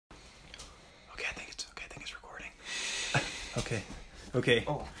Okay.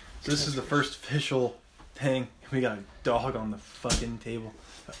 Oh, So this is the first official thing. We got a dog on the fucking table.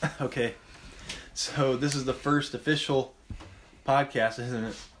 Okay. So this is the first official podcast, isn't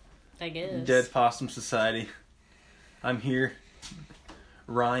it? I guess. Dead Possum Society. I'm here.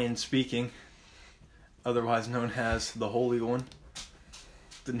 Ryan speaking. Otherwise known as the Holy One.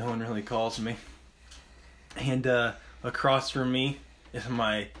 That no one really calls me. And across from me is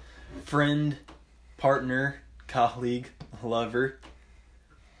my friend, partner, colleague, lover,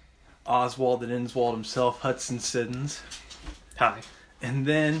 Oswald and Inswald himself, Hudson Siddons. Hi. And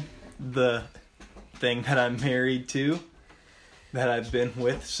then the thing that I'm married to, that I've been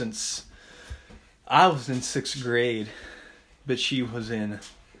with since I was in 6th grade, but she was in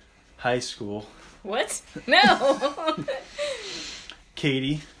high school. What? No.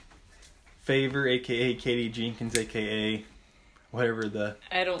 Katie Favor, a.k.a. Katie Jenkins, a.k.a. whatever the...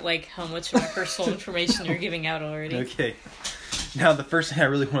 I don't like how much of my personal information you're giving out already. Okay. Now, the first thing I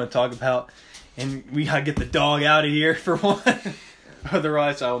really want to talk about, and we gotta get the dog out of here for one.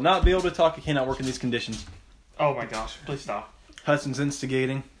 Otherwise, I will not be able to talk. I cannot work in these conditions. Oh my gosh, please stop. Hudson's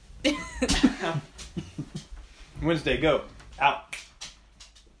instigating. Wednesday, go. Out.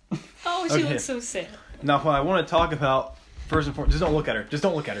 Oh, she Okay. looks so sad. Now, what I want to talk about, first and foremost, just don't look at her. Just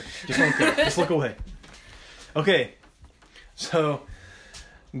don't look at her. Just don't look at her. Just look away. Okay. So,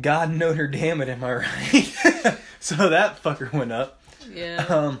 God Notre Dame it, am I right? So that fucker went up.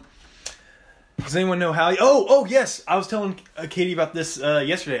 Yeah. Does anyone know how? Oh, yes. I was telling Katie about this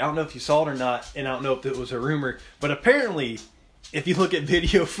yesterday. I don't know if you saw it or not, and I don't know if it was a rumor. But apparently, if you look at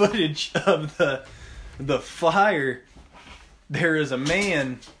video footage of the fire, there is a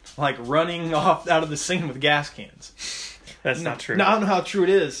man like running off out of the scene with gas cans. That's not true. No, I don't know how true it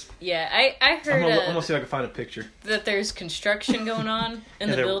is. Yeah, I heard I'm gonna see if I can find a picture. that there's construction going on in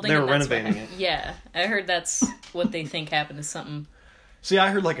the they're- building. they're and that's renovating what, it. Yeah, I heard that's what they think happened to something. See, I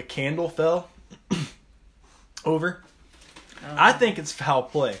heard like a candle fell over. I think it's foul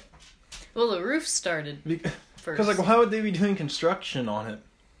play. Well, the roof started first. Because, like, why would they be doing construction on it?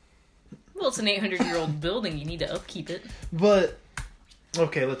 Well, it's an 800-year-old building. You need to upkeep it. But,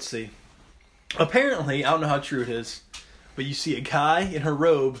 okay, let's see. Apparently, I don't know how true it is, but you see a guy in a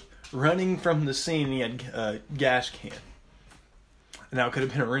robe running from the scene, and he had a gas can. Now, it could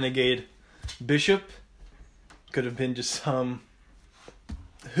have been a renegade bishop. Could have been just some...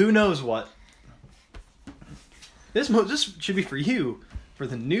 who knows what. This should be for you, for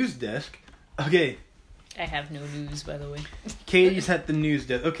the news desk. Okay, I have no news, by the way. Katie's at the news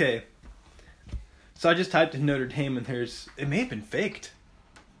desk. Okay. So I just typed in Notre Dame and it may have been faked.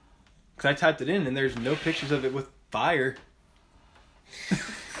 Because I typed it in and there's no pictures of it with fire.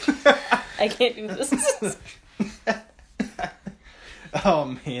 I can't do this.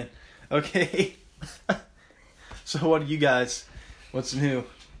 Oh man. Okay. So what do you guys, what's new?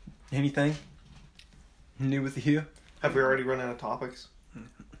 Anything new with you? Have we already run out of topics?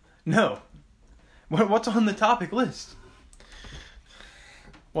 No. What's on the topic list?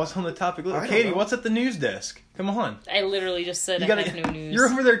 What's on the topic list? I don't Katie, know. what's at the news desk? Come on. I literally just said I have no news. You're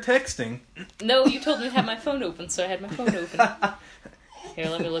over there texting. No, you told me to have my phone open, so I had my phone open. Here,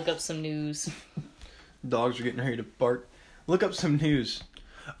 let me look up some news. Dogs are getting ready to bark. Look up some news.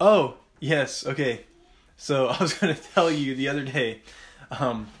 Oh, yes, okay. So I was going to tell you the other day,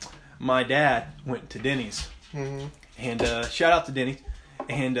 my dad went to Denny's. Mm-hmm. And shout out to Denny's.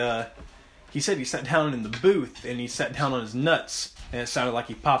 And he said he sat down in the booth and he sat down on his nuts. And it sounded like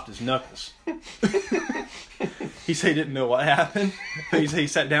he popped his knuckles. He said he didn't know what happened. But he said he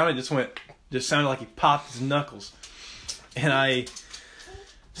sat down and just sounded like he popped his knuckles. And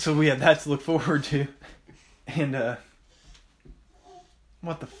so we had that to look forward to. And,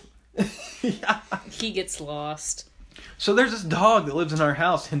 what the yeah. He gets lost. So there's this dog that lives in our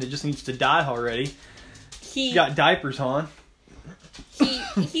house and it just needs to die already. He got diapers on.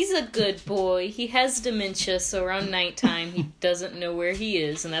 He's a good boy. He has dementia, so around nighttime he doesn't know where he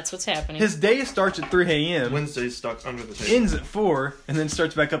is, and that's what's happening. His day starts at 3 a.m. Wednesday's stuck under the table. Ends at 4, and then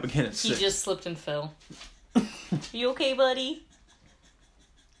starts back up again at 6. He just slipped and fell. You okay, buddy?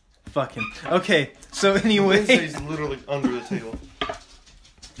 Fuck him. Okay, so anyway. Wednesday's literally under the table.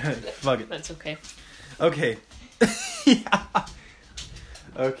 Fuck it. That's okay. Okay. Yeah.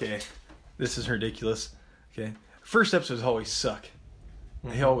 Okay. This is ridiculous. Okay. First episodes always suck.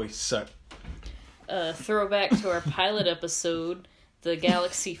 They always suck. Throwback to our pilot episode. The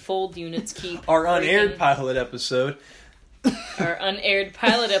Galaxy Fold units keep Our unaired breaking. pilot episode. Our unaired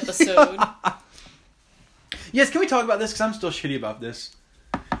pilot episode. Yes, can we talk about this? Because I'm still shitty about this.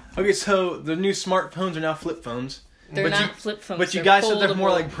 Okay, so the new smartphones are now flip phones. They're But not you- flip phones. But you they're guys said they're more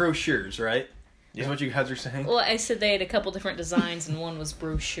foldable. like brochures, right? Is what you guys are saying? Well, I said they had a couple different designs, and one was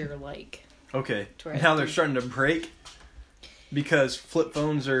brochure-like. Okay. Try Now to they're do- starting to break because flip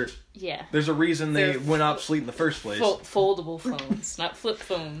phones are. Yeah. There's a reason they They're went obsolete in the first place. Foldable phones, not flip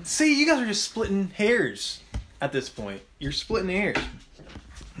phones. See, you guys are just splitting hairs at this point. You're splitting hairs.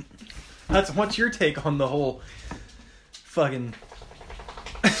 What's your take on the whole fucking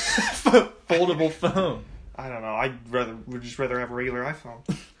foldable phone? I don't know. Would just rather have a regular iPhone.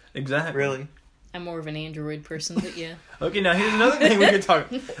 Exactly. Really? I'm more of an Android person, but yeah. Okay, now here's another thing we can talk.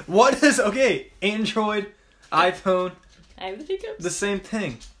 What is Android, iPhone, I have the hiccups. the same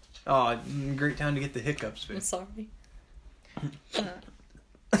thing. Oh, great time to get the hiccups, I'm babe. sorry.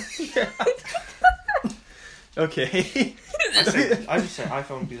 Okay. I just say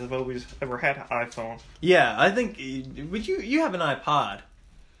iPhone because I've always ever had an iPhone. Yeah, I think would you have an iPod?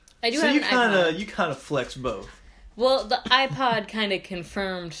 I do So have you an kind iPod. of you kind of flex both. Well, the iPod kind of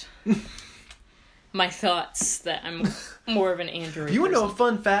confirmed my thoughts that I'm more of an Android You want to know a person.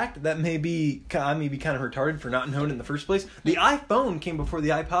 fun fact that I may be kind of retarded for not knowing in the first place? The iPhone came before the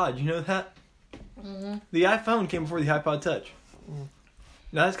iPod. You know that? Mm-hmm. The iPhone came before the iPod Touch.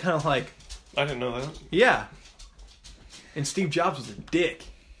 Now that's kind of like, I didn't know that. yeah. And Steve Jobs was a dick.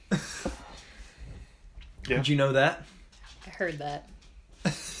 Yeah. Did you know that? I heard that.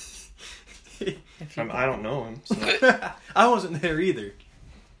 I don't know him. So. I wasn't there either.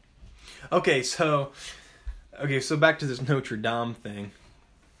 Okay, so back to this Notre Dame thing.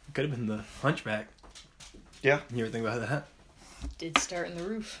 Could have been the Hunchback. Yeah. You ever think about that? Did start in the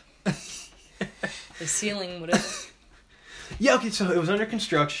roof. The ceiling, whatever. Yeah, okay, so it was under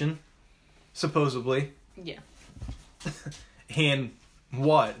construction, supposedly. Yeah. And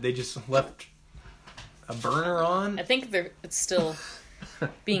what? They just left a burner on? I think it's still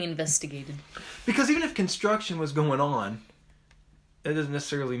being investigated. Because even if construction was going on, that doesn't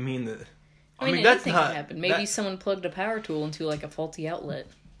necessarily mean that... I mean that's anything not... could happen. Maybe someone plugged a power tool into like a faulty outlet.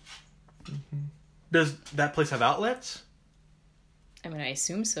 Does that place have outlets? I mean, I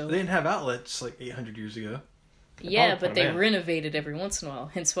assume so. They didn't have outlets like 800 years ago. Yeah, probably but put they 'em in. renovated every once in a while.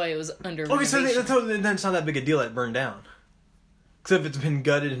 Hence why it was under Okay, so renovation. then it's not that big a deal that it burned down. Except if it's been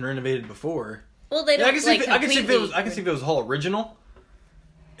gutted and renovated before. Well, they don't I can see, like I can see if it was. completely- I can see if it was all original,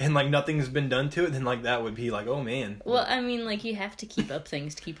 and like nothing's been done to it. Then like that would be like, oh man. Well, I mean, like you have to keep up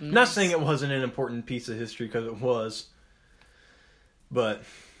things to keep them. Not saying it wasn't an important piece of history because it was, but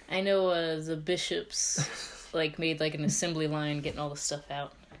I know the bishops like made like an assembly line getting all the stuff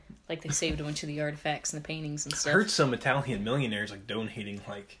out. Like they saved a bunch of the artifacts and the paintings and I stuff. heard some Italian millionaires like donating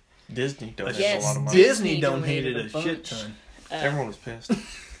like Disney donated Yes, a lot of money. Disney donated a bunch. shit ton. Everyone was pissed.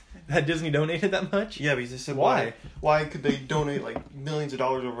 Had Disney donated that much? Yeah, because they said Why? why could they donate like millions of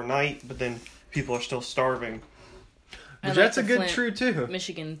dollars overnight, but then people are still starving? I But like that's the a good Flint, true too.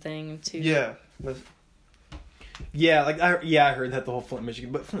 Michigan thing too. Yeah. that's- Yeah, like I heard that the whole Flint,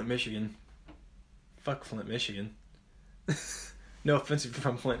 Michigan, but Flint, Michigan, fuck Flint, Michigan. No offense if you're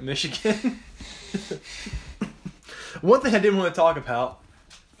from Flint, Michigan. One thing I didn't want to talk about,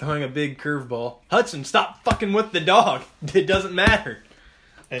 throwing a big curveball. Hudson, stop fucking with the dog. It doesn't matter.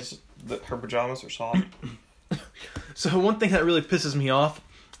 It's her pajamas are soft. So one thing that really pisses me off,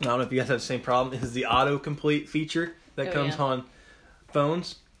 I don't know if you guys have the same problem, is the autocomplete feature that Oh, comes yeah. on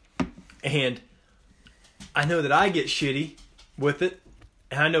phones. And I know that I get shitty with it.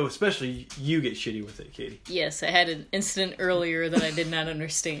 And I know especially you get shitty with it, Katie. Yes, I had an incident earlier that I did not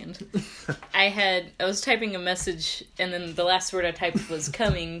understand. I was typing a message, and then the last word I typed was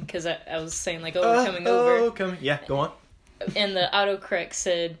coming, because I was saying, like, oh, we're coming over. Coming. Yeah, go on. And the autocorrect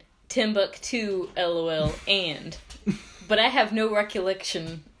said, Timbuktu, LOL, and. But I have no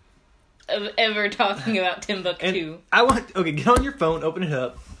recollection of ever talking about Timbuktu. And I want... Okay, get on your phone, open it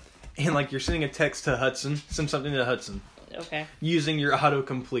up, and like you're sending a text to Hudson, send something to Hudson, Okay. using your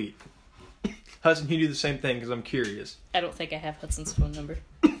autocomplete. Hudson, you do the same thing, because I'm curious. I don't think I have Hudson's phone number.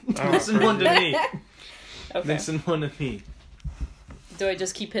 Oh, Send one to me. Okay. Then send one to me. Do I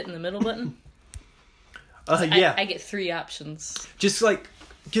just keep hitting the middle button? Yeah. I get 3 options. Just like,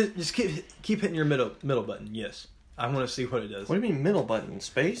 just keep hitting your middle button. Yes, I want to see what it does. What do you mean middle button?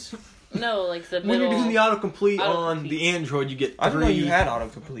 Space? No, like the When middle. you're doing the autocomplete on Autocomplete. the Android, you get 3. I didn't know you had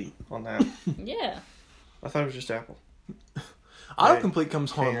autocomplete on that. Yeah. I thought it was just Apple. Autocomplete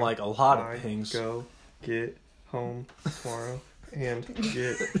comes on Can like a lot I of things. Go get home tomorrow and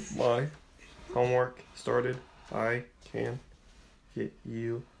get my homework started. I can get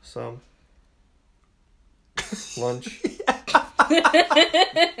you some lunch.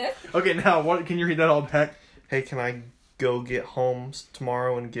 Okay, now what? Can you read that all back? Hey, can I go get home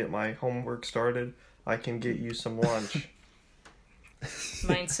tomorrow and get my homework started? I can get you some lunch.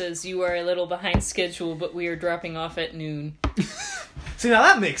 Mine says, you are a little behind schedule, but we are dropping off at noon. See, now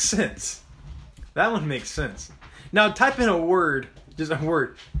that makes sense. That one makes sense. Now type in a word, just a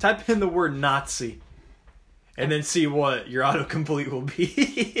word. Type in the word Nazi, and then see what your autocomplete will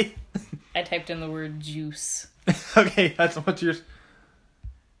be. I typed in the word juice. Okay, that's what yours.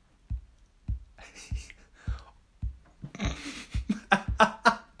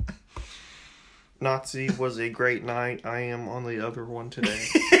 Nazi was a great night. I am on the other one today.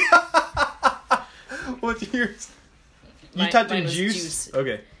 What's yours? You Mine- typed mine in was juice?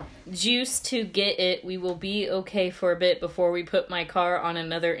 Okay. Juice to get it. We will be okay for a bit before we put my car on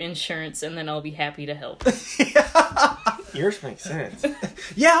another insurance, and then I'll be happy to help. Yours makes sense.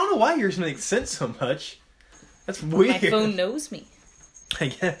 Yeah, I don't know why yours makes sense so much. That's weird. My phone knows me.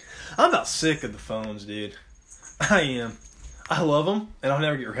 Yeah. I'm about sick of the phones, dude. I am. I love them, and I'll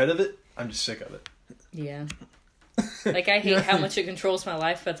never get rid of it. I'm just sick of it. Yeah. Like, I hate how much it controls my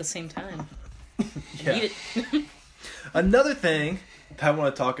life at the same time. Yeah. Need it. Another thing that I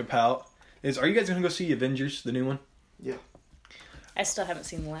want to talk about is, are you guys going to go see Avengers, the new one? Yeah. I still haven't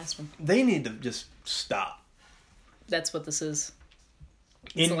seen the last one. They need to just stop. That's what this is.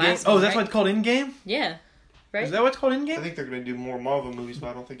 It's the Endgame. last Oh, one, that's right? why it's called Endgame? Yeah. Right? Is that what it's called, I Endgame? think they're going to do more Marvel movies, but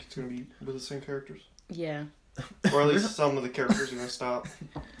I don't think it's going to be with the same characters. Yeah. Or at least some of the characters are going to stop.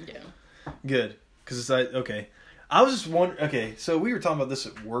 Yeah. Good. Because it's like, okay. I was just wondering, okay, so we were talking about this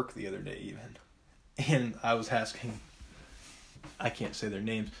at work the other day even. And I was asking, I can't say their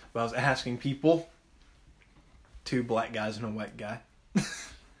names, but I was asking people, 2 black guys and a white guy.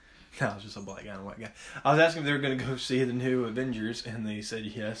 No, it was just a black guy and a white guy. I was asking if they were going to go see the new Avengers, and they said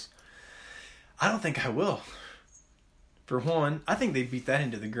yes. I don't think I will. For one, I think they beat that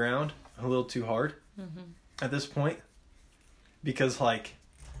into the ground a little too hard at this point. Because, like,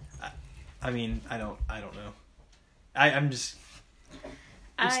 I mean, I don't know. I'm just...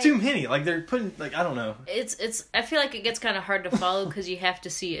 It's too many. Like, they're putting... Like, I don't know. It's. I feel like it gets kind of hard to follow because you have to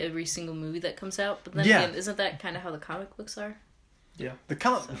see every single movie that comes out. But then Yeah. again, isn't that kind of how the comic books are? Yeah. The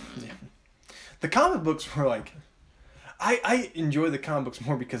comic books were like... I enjoy the comic books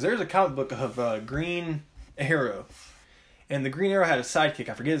more because there's a comic book of Green Arrow. And the Green Arrow had a sidekick.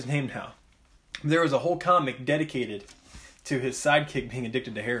 I forget his name now. There was a whole comic dedicated to his sidekick being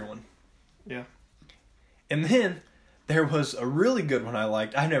addicted to heroin. Yeah. And then there was a really good one I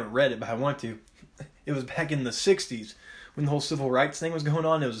liked. I never read it, but I want to. It was back in the 60s when the whole civil rights thing was going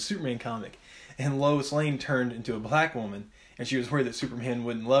on. It was a Superman comic. And Lois Lane turned into a black woman. And she was worried that Superman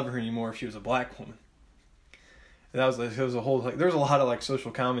wouldn't love her anymore if she was a black woman. And that was like, it was a whole, like, there was a lot of, like,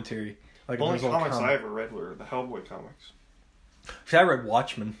 social commentary. Like, The only there was a comics comic. I ever read were the Hellboy comics. See, I read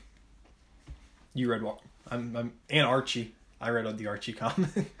Watchmen. You read I'm and Archie. I read the Archie comic.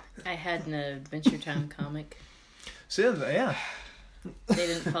 I had an Adventure Time comic. So, yeah. They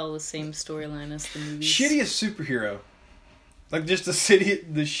didn't follow the same storyline as the movies. Shittiest superhero. Like, just the shittiest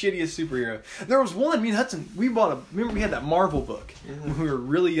superhero. There was one, me and Hudson, remember we had that Marvel book when we were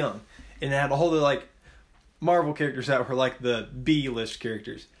really young. And it had all the, like, Marvel characters that were, like, the B-list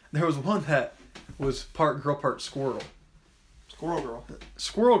characters. There was one that was part girl, part squirrel. Squirrel Girl.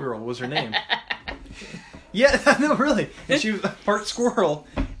 Squirrel Girl was her name. Yeah, no, really. And she was part squirrel,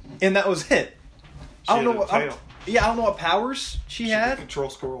 and that was it. She had a tail. I don't know what powers she She had. could control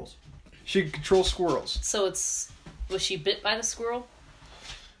squirrels. She could control squirrels. So was she bit by the squirrel?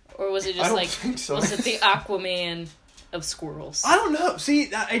 Or was it just I don't like, think so. was it the Aquaman of squirrels? I don't know.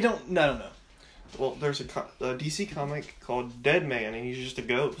 See, I don't know. Well, there's a DC comic called Dead Man, and he's just a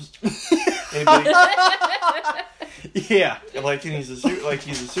ghost. And Yeah. he's a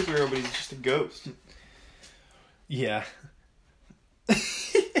superhero, but he's just a ghost. Yeah.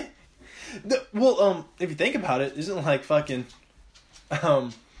 If you think about it, isn't like fucking,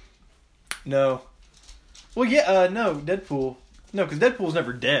 no. Well, yeah, no, Deadpool. No, because Deadpool's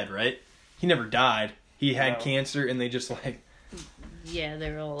never dead, right? He never died. He had No. cancer, and they just like... Yeah,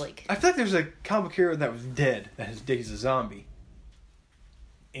 they're all like... I feel like there's a comic hero that was dead, he's a zombie.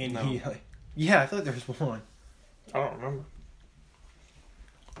 And No. he, like... Yeah, I feel like there's one. I don't remember.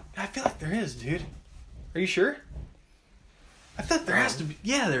 I feel like there is, dude. Are you sure? I feel like there has to be.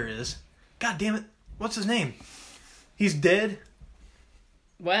 Yeah, there is. God damn it. What's his name? He's dead.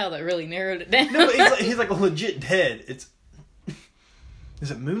 Wow, that really narrowed it down. No, he's like legit dead. It's...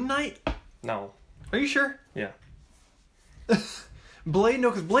 Is it Moon Knight? No. Are you sure? Yeah. Blade? No,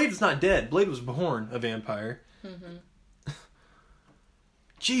 because Blade is not dead. Blade was born a vampire. Mm-hmm.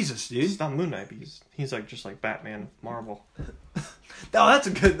 Jesus, dude. He's not Moon Knight. He's like just like Batman, Marvel. Oh, that's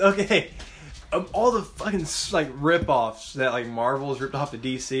a good... Okay. Of all the fucking, like, rip-offs that, like, Marvel's ripped off to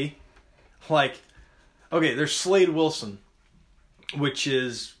DC, like... Okay, there's Slade Wilson. which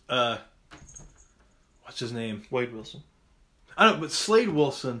is what's his name? Wade Wilson. I don't know, but Slade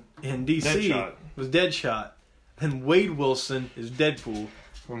Wilson in DC Deadshot. was Deadshot, and Wade Wilson is Deadpool,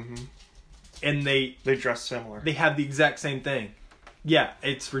 Mm-hmm. and They dress similar. they have the exact same thing. Yeah,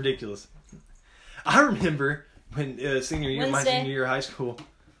 it's ridiculous. I remember when senior year, my Wednesday. senior year of high school.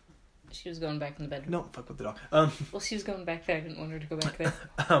 She was going back in the bedroom. No, fuck with the dog. Well, she was going back there. I didn't want her to go back there.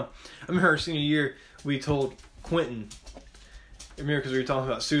 I remember our senior year, we told Quentin. I remember because we were talking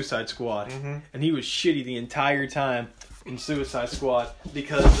about Suicide Squad, Mm-hmm. and he was shitty the entire time in Suicide Squad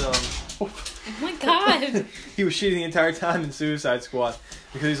because Oh my god! he was shitty the entire time in Suicide Squad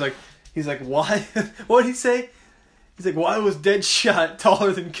because he's like why? What did he say? He's like, why was Deadshot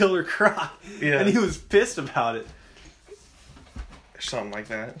taller than Killer Croc? Yeah. And he was pissed about it. Something like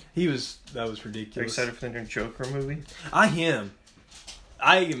that. That was Are you ridiculous. excited for the new Joker movie? I am.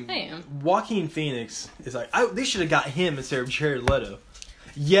 I am. I am. Joaquin Phoenix is like, they should have got him instead of Jared Leto.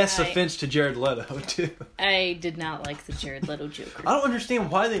 Yes, offense to Jared Leto, too. I did not like the Jared Leto Joker. I don't understand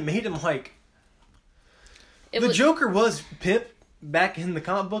why they made him like... It the was, Joker was pimp back in the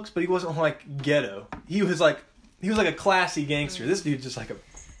comic books, but he wasn't like ghetto. He was like a classy gangster. This dude just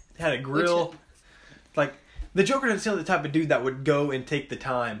had a grill. Like, the Joker doesn't seem like the type of dude that would go and take the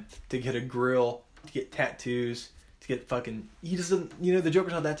time to get a grill, to get tattoos, to get fucking... He doesn't... the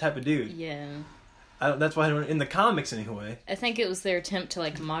Joker's not that type of dude. Yeah. That's why I don't... In the comics, anyway. I think it was their attempt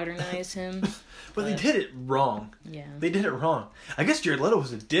to, modernize him. But they did it wrong. Yeah. They did it wrong. I guess Jared Leto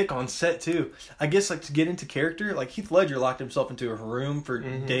was a dick on set, too. I guess, to get into character, Heath Ledger locked himself into a room for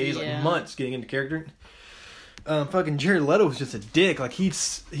days, Yeah. months getting into character. Fucking Jared Leto was just a dick. He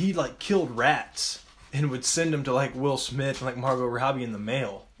killed rats and would send them to, Will Smith and, Margot Robbie in the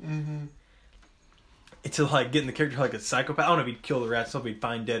mail. Mm-hmm. To, get in the character like a psychopath. I don't know if he'd kill the rats, or if he'd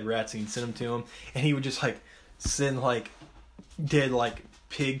find dead rats and he'd send them to him. And he would just, send, dead,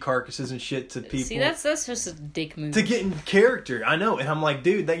 pig carcasses and shit to people. See, that's just a dick move. To get in character. I know. And I'm like,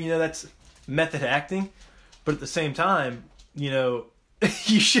 dude, that's method acting. But at the same time, you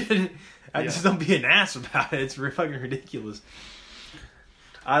shouldn't... just don't be an ass about it. It's fucking ridiculous.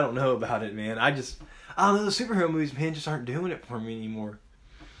 I don't know about it, man. I don't know. The superhero movies, man, just aren't doing it for me anymore.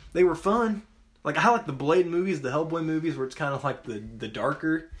 They were fun. I like the Blade movies, the Hellboy movies, where it's kind of the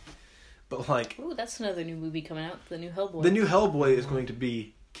darker. But Ooh, that's another new movie coming out. The new Hellboy. the new Hellboy is going to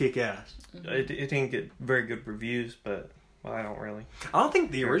be kick-ass. It didn't get very good reviews, but I don't really. I don't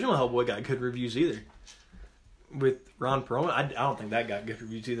think the original Hellboy got good reviews either. With Ron Perlman, I don't think that got good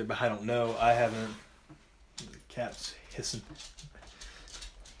reviews either, but I don't know. I haven't... The cat's hissing.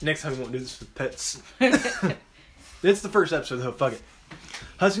 Next time we won't do this with pets. It's the first episode, though. Fuck it.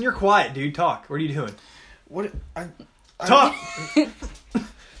 Hudson, you're quiet, dude. Talk. What are you doing? What? Talk!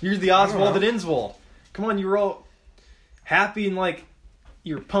 You're the Oswald know. and Innswald. Come on, you were all happy and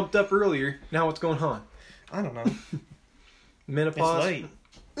you were pumped up earlier. Now what's going on? I don't know. Menopause? It's late.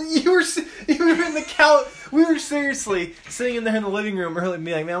 You were in the couch. We were seriously sitting in there in the living room early,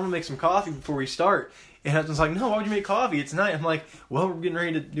 being like, man, I'm gonna make some coffee before we start. And Hudson's like, no, why would you make coffee? It's night. I'm like, well, we're getting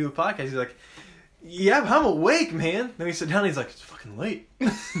ready to do a podcast. He's like, yeah, but I'm awake, man. Then we sit down. And he's like, it's fucking late.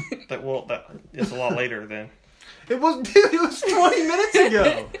 It's a lot later then. It was 20 minutes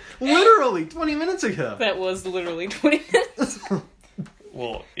ago. Literally 20 minutes ago. That was literally 20 minutes.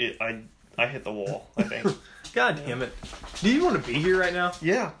 Well, I hit the wall, I think. God damn it. Do you want to be here right now?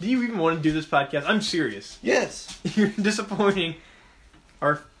 Yeah. Do you even want to do this podcast? I'm serious. Yes. You're disappointing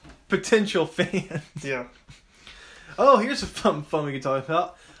our potential fans. Yeah. Oh, here's some fun we can talk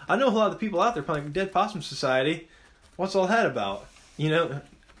about. I know a lot of the people out there probably Dead Possum Society. What's all that about? And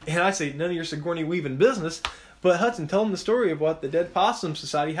I say none of your Sigourney Weaving business. But Hudson, tell them the story about the Dead Possum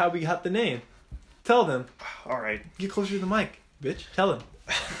Society, how we got the name. Tell them. All right. Get closer to the mic, bitch. Tell them.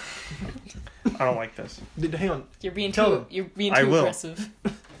 I don't like this. Hang on. You're being Tell too them. you're being I too will. aggressive.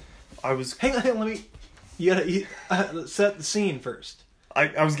 I was Hang on. Let me. You gotta set the scene first.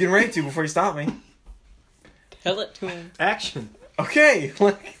 I was getting ready to before you stopped me. Tell it to him. Action. Okay.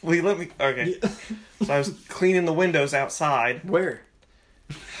 Let me. Okay. So I was cleaning the windows outside Where?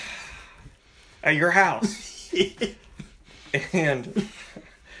 at your house. And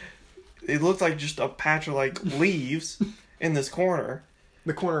it looked like just a patch of leaves in this corner.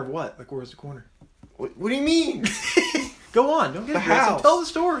 The corner of what? Where's the corner? What do you mean? Go on. Don't get The aggressive. house. Tell the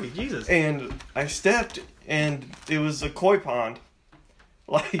story. Jesus. And I stepped, and it was a koi pond.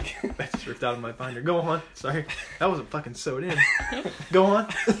 That just ripped out of my binder. Go on. Sorry. That wasn't fucking sewed in. Go on.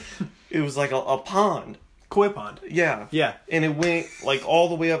 It was like a pond. Koi pond. Yeah. Yeah. And it went all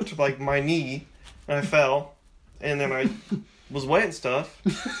the way up to my knee, and I fell, and then I was wet and stuff.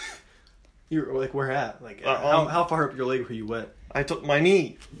 You were where at? Um, how far up your leg were you wet? I took my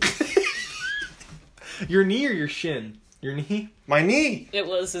knee. Your knee or your shin? Your knee? My knee. It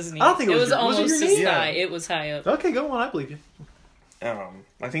was his knee. I don't think it was almost your his knee? thigh. Yeah. It was high up. Okay, go on. I believe you.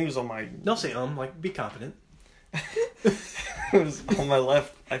 I think it was on my. Don't say like be confident. It was on my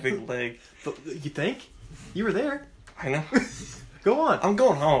left, I think, leg. But you think? You were there. I know. Go on. I'm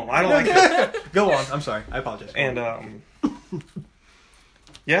going home. I don't like it. Go on. I'm sorry. I apologize. And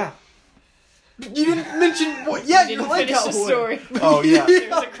yeah. You didn't mention what? Yeah, You your didn't leg finish got the one. story. Oh yeah.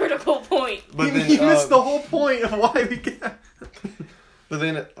 There's a critical point. But you, then you missed the whole point of why we got. But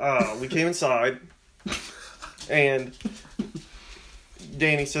then we came inside, and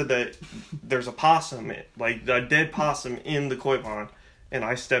Danny said that there's a possum, like a dead possum, in the koi pond, and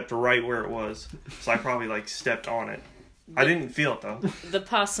I stepped right where it was, so I probably like stepped on it. I didn't feel it though. The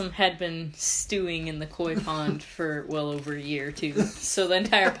possum had been stewing in the koi pond for well over a year, too. So the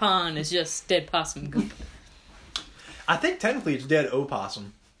entire pond is just dead possum goop. I think technically it's dead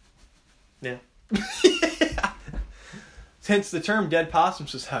opossum. Yeah. Hence the term Dead Possum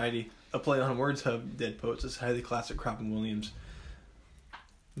Society, a play on words of Dead Poet Society, the classic Robin Williams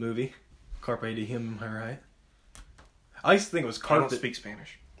movie. Carpe diem, am I right? I used to think it was I don't carpet. speak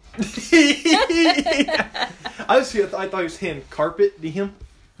Spanish. I thought he was saying carpet diem.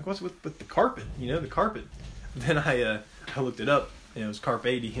 Like, what's with the carpet? You know, the carpet. Then I looked it up, and it was carpe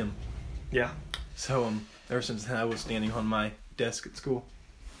diem. Yeah. So ever since then, I was standing on my desk at school.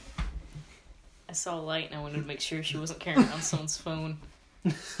 I saw a light and I wanted to make sure she wasn't carrying around someone's phone.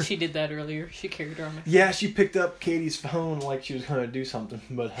 She did that earlier. She carried her on my phone. Yeah, she picked up Katie's phone like she was going to do something,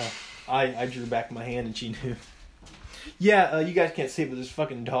 but I drew back my hand and she knew. Yeah, you guys can't see it, but there's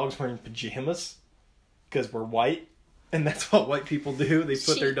fucking dogs wearing pajamas because we're white, and that's what white people do. They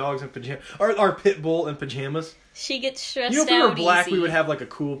put their dogs in pajamas. Or our pit bull in pajamas. She gets stressed You know, if we out were black, easy. we would have like a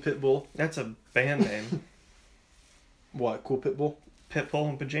cool pit bull. That's a band name. What, cool pit bull? Pitbull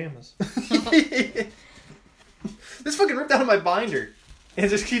in pajamas. This fucking ripped out of my binder. And it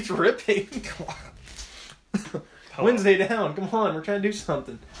just keeps ripping. Wednesday down. Come on, we're trying to do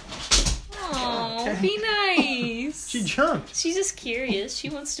something. Aw, be nice. She jumped. She's just curious. She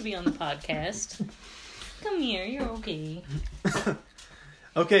wants to be on the podcast. Come here, you're okay.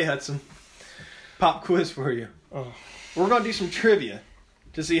 Okay, Hudson. Pop quiz for you. Oh. We're going to do some trivia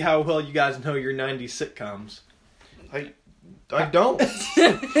to see how well you guys know your 90s sitcoms. I don't.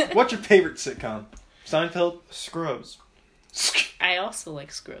 What's your favorite sitcom? Seinfeld? Scrubs. I also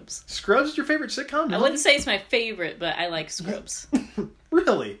like Scrubs. Scrubs is your favorite sitcom? I wouldn't say it's my favorite, but I like Scrubs.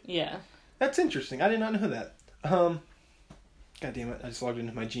 Really? Yeah. That's interesting. I did not know that. God damn it. I just logged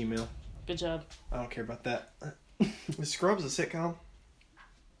into my Gmail. Good job. I don't care about that. Is Scrubs a sitcom?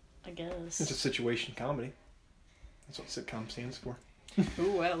 I guess. It's a situation comedy. That's what sitcom stands for.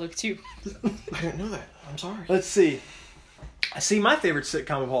 Ooh, wow, look at you. I didn't know that. I'm sorry. Let's see. My favorite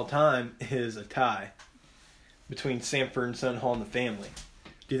sitcom of all time is a tie between Sanford and Son, All in the Family.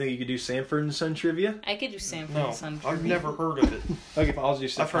 Do you think you could do Sanford and Son trivia? I could do Sanford No, and Son. I've trivia. never heard of it. Okay, I'll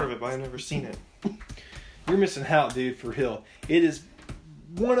just do I've heard of it, but I've never seen it. You're missing out, dude, for real. It is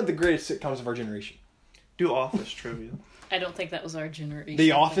one of the greatest sitcoms of our generation. Do Office trivia. I don't think that was our generation.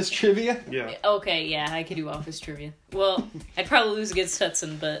 The Office trivia? Yeah. Okay, yeah, I could do Office trivia. Well, I'd probably lose against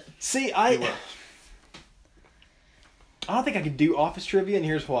Hudson, but See, You I will. don't think I could do Office trivia, and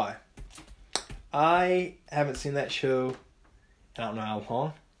here's why. I haven't seen that show, I don't know how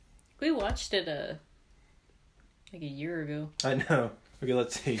long. we watched it like a year ago. I know. Okay,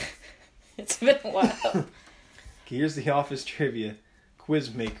 let's see. It's been a while. Okay, here's the Office trivia.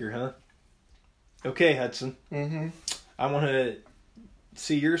 Quiz maker, huh? Okay, Hudson. Mm-hmm. I want to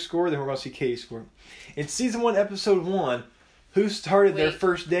see your score, then we're going to see Katie's score. In Season 1, Episode 1, who started their Wait.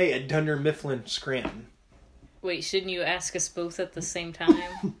 first day at Dunder Mifflin, Scranton? Wait, shouldn't you ask us both at the same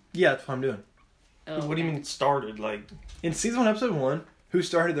time? Yeah, that's what I'm doing. Oh, What do you mean it started? Like, In Season 1, Episode 1, who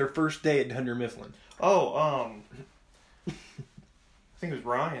started their first day at Dunder Mifflin? I think it was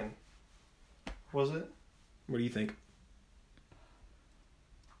Ryan. Was it? What do you think?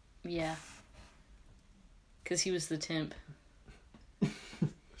 Yeah. Because he was the temp.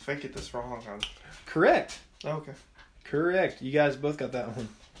 If I get this wrong, Correct. okay. Correct. You guys both got that one.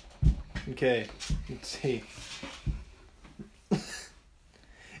 Okay, let's see.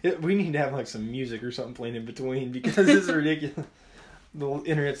 We need to have like some music or something playing in between because this is ridiculous. The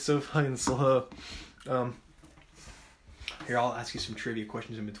internet's so fucking slow. Here, I'll ask you some trivia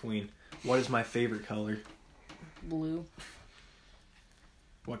questions in between. What is my favorite color? Blue.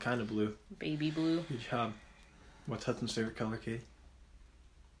 What kind of blue? Baby blue. Good job. What's Hudson's favorite color, Katie?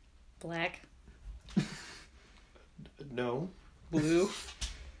 Black. No. Blue.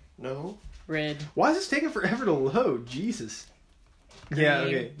 No. Red. Why is this taking forever to load? Jesus. Yeah,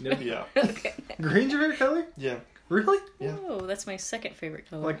 okay. No. Yeah. Okay. Green's your favorite color? Yeah. Really? Yeah. Oh, that's my second favorite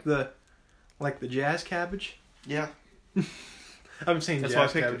color. Like the jazz cabbage? Yeah. I've been saying That's why I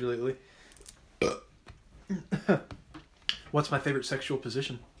jazz picked cabbage lately. What's my favorite sexual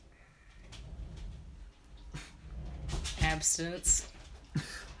position? Abstinence.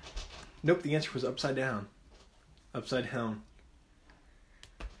 Nope, the answer was upside down. Upside down.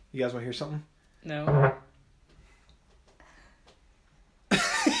 You guys want to hear something? No.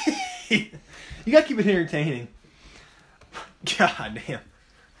 You gotta keep it entertaining. God damn.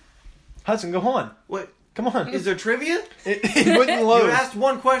 Hudson, go on. What? Come on. Is there trivia? It wouldn't load. You asked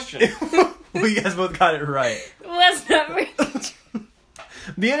one question. Well, you guys both got it right. Well, that's not very true.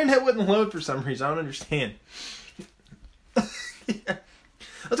 The internet wouldn't load for some reason. I don't understand. Yeah.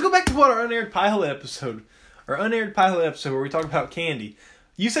 Let's go back to our unaired pilot episode. Our unaired pilot episode where we talk about candy.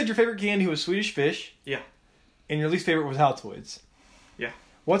 You said your favorite candy was Swedish Fish. Yeah. And your least favorite was Altoids. Yeah.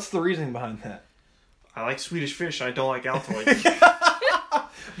 What's the reasoning behind that? I like Swedish Fish. I don't like Altoids.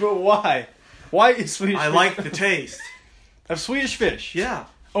 But why? Why is Swedish I Fish like the taste. of Swedish Fish? Yeah.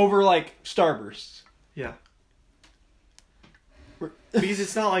 Over like Starbursts. Yeah. Because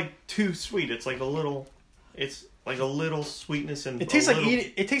it's not like too sweet. It's like a little. It's like a little sweetness and. It tastes like little...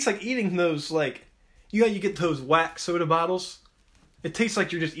 eating. It tastes like eating those like. You get those wax soda bottles. It tastes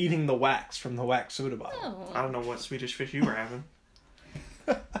like you're just eating the wax from the wax soda bottle. Oh. I don't know what Swedish Fish you were having.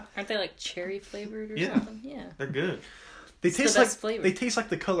 Aren't they like cherry flavored or Yeah. something? Yeah. They're good. They It's the taste best like flavor. they taste like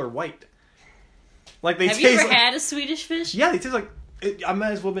the color white. Like they Have taste you ever like, had a Swedish Fish? Yeah, they taste like I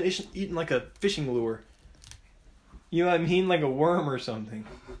might as well have been eating like a fishing lure. You know what I mean? Like a worm or something.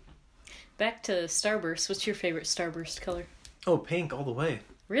 Back to Starburst. What's your favorite Starburst color? Oh, pink all the way.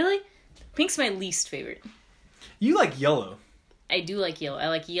 Really? Pink's my least favorite. You like yellow. I do like yellow. I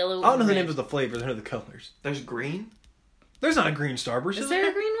like yellow. I don't know and the red. names of the flavors. I know the colors. There's green? There's not a green Starburst. Is there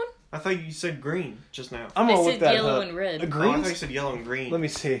a green one? I thought you said green just now. I'm I gonna look said that yellow up. and red. A Oh, I green? thought you said yellow and green. Let me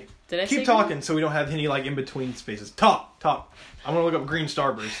see. Did I say Keep green? talking so we don't have any like in between spaces. Talk. I'm gonna look up green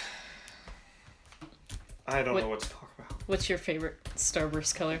Starburst. I don't What- know what to talk about. What's your favorite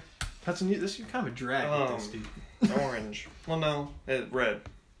Starburst color? That's this. You're kind of a drag with this, dude. Orange. Well, no, red.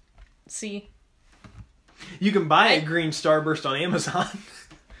 See, You can buy a green Starburst on Amazon.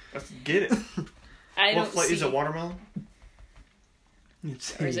 Let's get it. I don't see. Is it watermelon?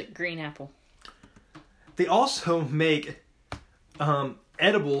 Or is it green apple? They also make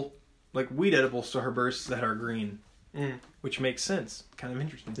edible, like weed edible Starbursts that are green, which makes sense. Kind of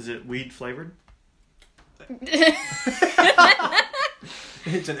interesting. Is it weed flavored?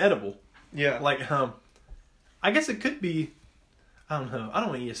 It's an edible. Yeah. Like I guess it could be. I don't know. I don't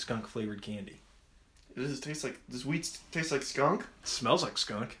want to eat a skunk flavored candy. Does weed taste like skunk? It smells like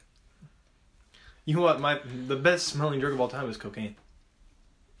skunk. You know what? The best smelling drug of all time is cocaine.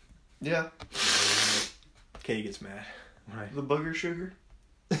 Yeah. Katie gets mad. Right. The booger sugar?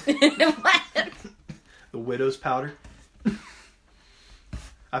 What? The widow's powder.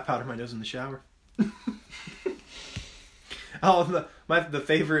 I powder my nose in the shower. Oh, the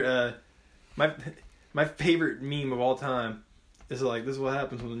favorite my favorite meme of all time is like, this is what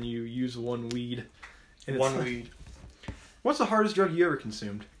happens when you use one weed. And it's One like, weed. what's the hardest drug you ever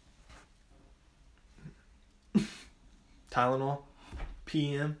consumed? Tylenol?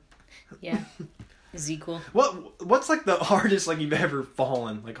 PM? Yeah. Zequel. What's like the hardest like you've ever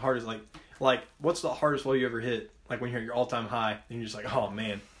fallen? Like hardest like what's the hardest wall you ever hit? Like when you're at your all time high and you're just like, oh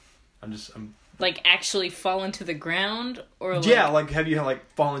man, I'm Like actually fallen to the ground, or like... yeah, like have you like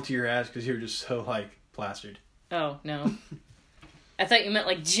fallen to your ass because you're just so like plastered? Oh no. I thought you meant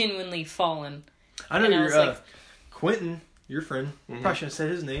like genuinely fallen. I know And I you're was like- Quentin, your friend. Mhm. Probably shouldn't have said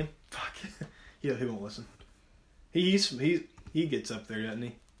his name. Fuck. Yeah, he won't listen. He gets up there, doesn't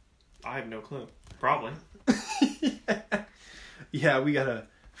he? I have no clue. Probably. Yeah, we got a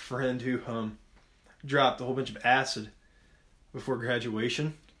friend who dropped a whole bunch of acid before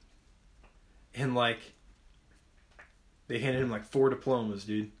graduation, and like they handed him like 4 diplomas,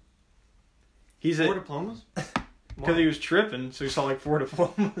 dude. He's 4 diplomas? because he was tripping, so he saw like 4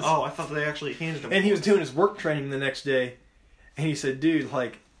 diplomas. Oh, I thought they actually handed him. And he was doing his work training the next day, and he said, "Dude,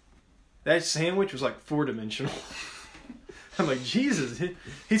 like that sandwich was like 4-dimensional." I'm like, Jesus.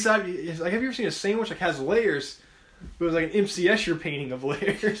 He said, he's like, have you ever seen a sandwich that has layers? It was like an MC Escher painting of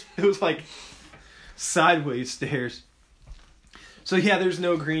layers. It was like sideways stairs. So yeah, there's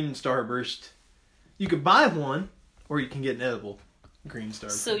no green Starburst. You could buy one, or you can get an edible green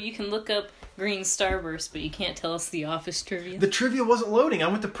Starburst. So you can look up green Starburst, but you can't tell us the office trivia. The trivia wasn't loading. I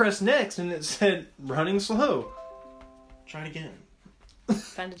went to press next, and it said running slow. Try it again.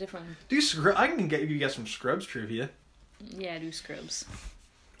 Find a different one. I can get you guys some Scrubs trivia. Yeah, do Scrubs.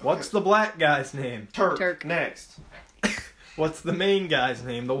 What's the black guy's name? Turk. Next. What's the main guy's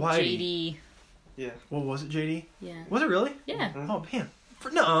name? The whitey. JD. Yeah. What was it, JD? Yeah. Was it really? Yeah. Oh, man.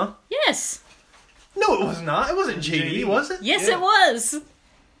 Nuh-uh. Yes. No, it was not. It wasn't JD, was it? Yes, Yeah. it was. I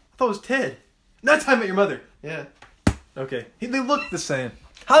thought it was Ted. That's How I Met Your Mother. Yeah. Okay. They look the same.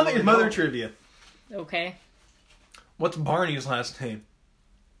 How I Met Your Mother No. trivia. Okay. What's Barney's last name?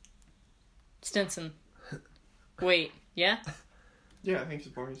 Stinson. Wait. Yeah? Yeah, I think it's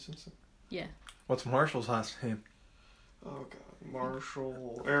Barney Simpson. Yeah. What's Marshall's last name? Oh god,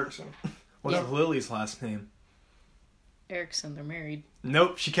 Marshall Erickson. What's Yeah. Lily's last name? Erickson, they're married.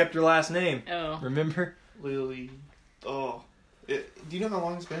 Nope, she kept her last name. Oh. Remember? Lily. Oh. Do you know how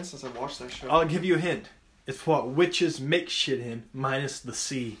long it's been since I watched that show? I'll give you a hint. It's what witches make shit in, minus the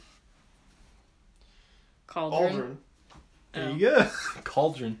C. Cauldron. Aldrin. There Oh. you go.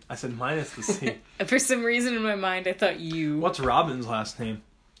 Cauldron. I said minus the C. For some reason in my mind, I thought you. What's Robin's last name?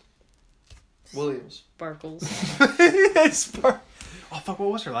 Williams. Sparkles. Oh, fuck, what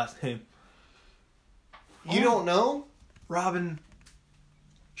was her last name? You don't know? Robin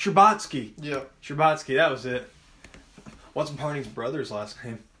Scherbatsky. Yeah. Scherbatsky, that was it. What's Barney's brother's last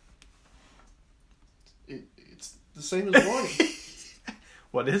name? It's the same as Barney.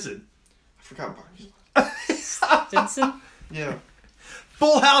 What is it? I forgot Barney's. Stinson? Yeah.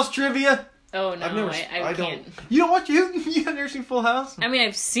 Full House trivia. Oh no, I've never- I I can't. don't- You don't watch you have never seen Full House? I mean,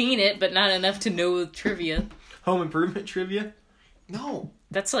 I've seen it, but not enough to know trivia. Home Improvement trivia. No.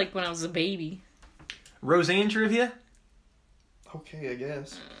 That's like when I was a baby. Roseanne trivia. Okay, I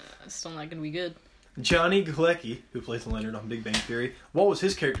guess. It's still not gonna be good. Johnny Galecki, who plays Leonard on Big Bang Theory. What was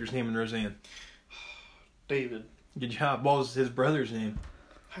his character's name in Roseanne? David. Good job. What was his brother's name?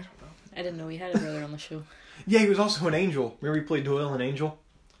 I don't know. I didn't know he had a brother on the show. Yeah, he was also an angel. Remember he played Doyle in Angel?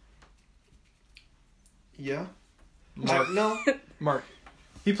 Yeah. Mark. No, Mark.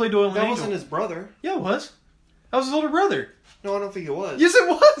 He played Doyle in that Angel. wasn't his brother. Yeah, it was. That was his older brother. No, I don't think it was. Yes, it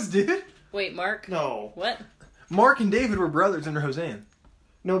was, dude. Wait, Mark? No. What? Mark and David were brothers in Roseanne.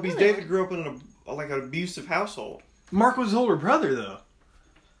 No, because Really? David grew up in an abusive household. Mark was his older brother, though.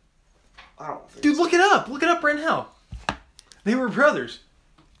 I don't think Dude, so. look it up. Look it up right now. They were brothers.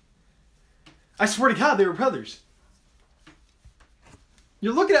 I swear to God, they were brothers.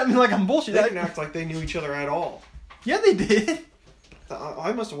 You're looking at me like I'm bullshit. They didn't act like they knew each other at all. Yeah, they did.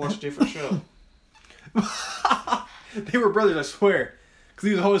 I must have watched a different show. They were brothers, I swear. Because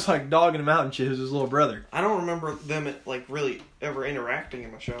he was always like dogging him out and shit. He was his little brother. I don't remember them like really ever interacting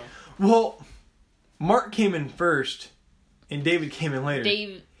in the show. Well, Mark came in first, and David came in later.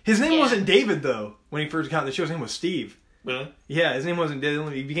 Dave. His name Yeah. wasn't David, though, when he first got in the show. His name was Steve. Really? Yeah, his name wasn't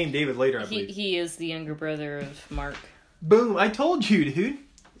David. He became David later, I He, believe. he is the younger brother of Mark. Boom, I told you, dude.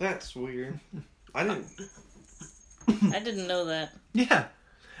 That's weird. I didn't. I didn't know that. Yeah.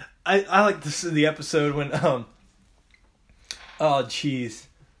 I like this the episode when oh jeez.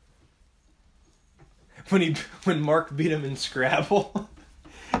 When Mark beat him in Scrabble.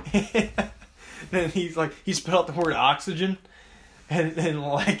 Then he's like he spelled out the word oxygen and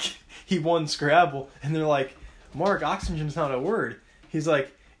like he won Scrabble and they're like, Mark, oxygen's not a word. He's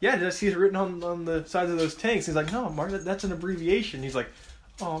like, yeah, did I see it written on the sides of those tanks? He's like, no, Mark, that's an abbreviation. He's like,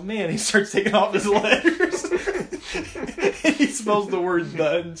 oh man, he starts taking off his letters. And he spells the word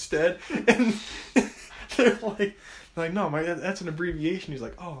the instead. And they're like, no, Mark, that's an abbreviation. He's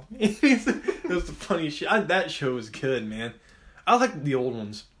like, oh man. It was the funniest shit. That show was good, man. I like the old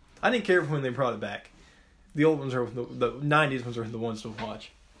ones. I didn't care when they brought it back. The old ones are the 90s ones are the ones to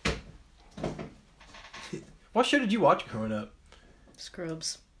watch. What show did you watch growing up?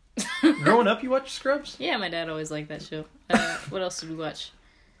 Scrubs. Growing up, you watched Scrubs? Yeah, my dad always liked that show. What else did we watch?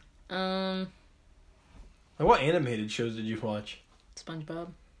 Like, what animated shows did you watch? SpongeBob.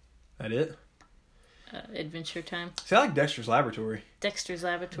 That it? Adventure Time. See, I like Dexter's Laboratory. Dexter's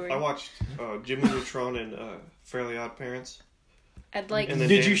Laboratory. I watched Jimmy Neutron and Fairly Odd Parents. I'd like. And then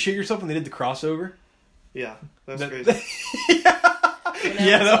Did you Dan- shit yourself when they did the crossover? Yeah, that's That- crazy.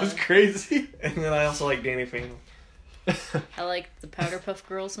 Yeah, that was crazy. And then I also like Danny Phantom. I liked the Powderpuff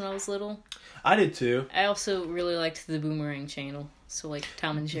Girls when I was little. I did too. I also really liked the Boomerang channel. So like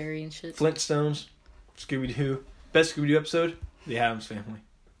Tom and Jerry and shit. Flintstones, Scooby-Doo. Best Scooby-Doo episode? The Addams Family.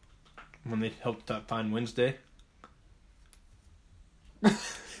 When they helped find Wednesday.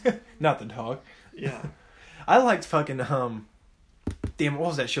 Not the dog. Yeah. I liked fucking, damn, what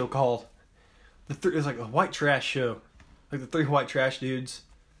was that show called? It was like a white trash show. Like the three white trash dudes.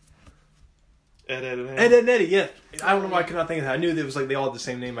 Ed, and Ed, Ed, and Eddie, yeah. I don't know why I could not think of that. I knew that it was like they all had the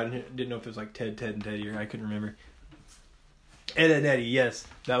same name. I didn't know if it was like Ted, and Teddy, or I couldn't remember. Ed, and Eddie, yes.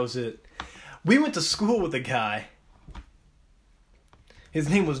 That was it. We went to school with a guy His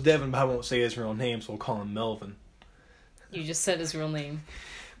name was Devin, but I won't say his real name, so we'll call him Melvin. You just said his real name.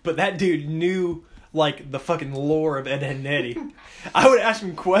 But that dude knew, like, the fucking lore of Ed, Edd and Eddy. I would ask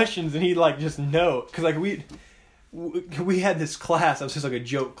him questions, and he'd, like, just know. Because, like, we had this class. It was just, like, a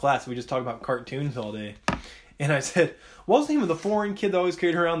joke class. We just talked about cartoons all day. And I said, what was the name of the foreign kid that always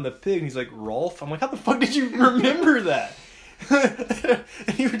carried around the pig? And he's like, Rolf. I'm like, how the fuck did you remember that?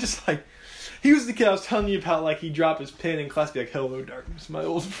 And he was just like, he was the kid I was telling you about, like, he dropped his pen in class, be like, hello, darkness, my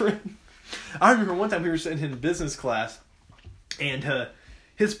old friend. I remember one time we were sitting in business class, and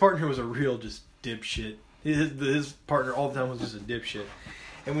his partner was a real just dipshit. His partner all the time was just a dipshit.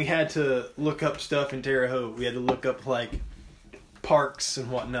 And we had to look up stuff in Terre Haute. We had to look up, like, parks and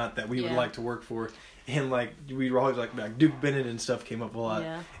whatnot that we would like to work for. And, like, we were always like Duke Bennett and stuff came up a lot.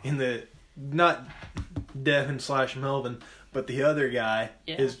 Yeah. And not Devin/Melvin, but the other guy,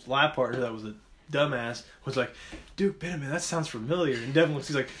 his lab partner that was a dumbass, was like, Duke Bennett, man, that sounds familiar. And Devin looks,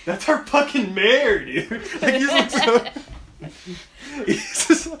 he's like, that's our fucking mayor, dude. Like, he's like, so...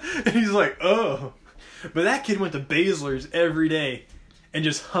 he's like, oh. But that kid went to Baszler's every day and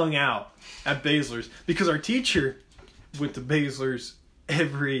just hung out at Baszler's because our teacher went to Baszler's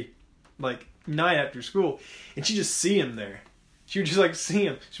every, like, night after school, and she just see him there. She would just, like, see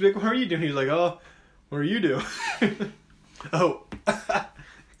him. She'd be like, what are you doing? He was like, oh, what are you doing? Oh.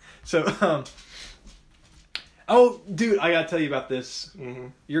 So, oh, dude, I gotta tell you about this. Mm-hmm.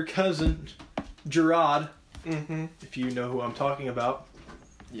 Your cousin, Gerard, Mm-hmm. if you know who I'm talking about.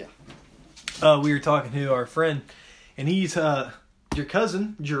 Yeah. We were talking to our friend, and he's, your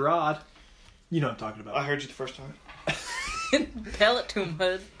cousin, Gerard. You know what I'm talking about. I heard you the first time. Tell it to him,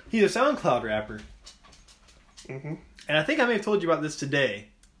 bud. He's a SoundCloud rapper. Mm-hmm. And I think I may have told you about this today.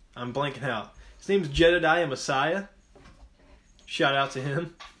 I'm blanking out. His name's Jedediah Messiah. Shout out to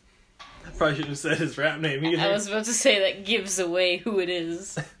him. I probably shouldn't have said his rap name either. I was about to say that gives away who it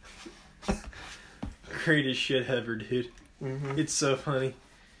is. Greatest shit ever, dude. Mm-hmm. It's so funny.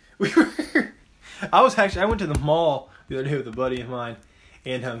 I went to the mall the other day with a buddy of mine,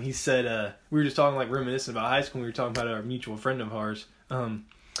 and he said, we were just talking, like, reminiscing about high school, and we were talking about our mutual friend of ours, and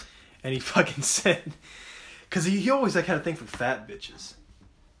he fucking said, because he always, like, had a thing for fat bitches.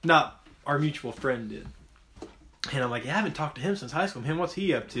 Not our mutual friend did. And I'm like, yeah, I haven't talked to him since high school. Man, what's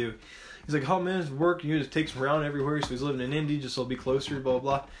he up to? He's like, oh, man, his work, he just takes him around everywhere, so he's living in Indy, just so he'll be closer, blah, blah,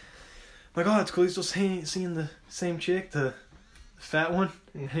 blah. I'm like, oh, that's cool. He's still seeing the same chick, the fat one.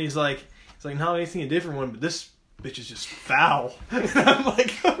 And he's like, no, I ain't seen a different one, but this bitch is just foul. And I'm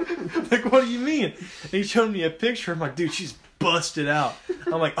like, what do you mean? And he showed me a picture. I'm like, dude, she's busted out.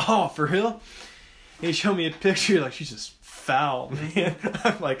 I'm like, oh, for real? And he showed me a picture, like, she's just foul, man.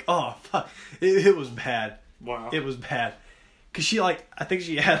 I'm like, oh, fuck. It was bad. Wow. It was bad. Because she, like, I think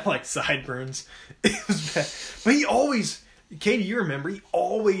she had, like, sideburns. It was bad. But he always, Katie, you remember, he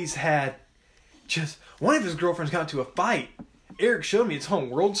always had just, one of his girlfriends got into a fight. Eric showed me, it's home,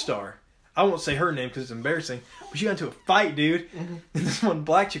 World Star. I won't say her name because it's embarrassing. But she got into a fight, dude. Mm-hmm. And this one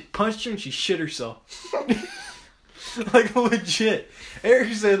black chick punched her and she shit herself. Like, legit.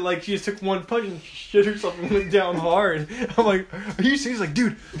 Eric said, like, she just took one punch and she shit herself and went down hard. I'm like, are you serious? He's like,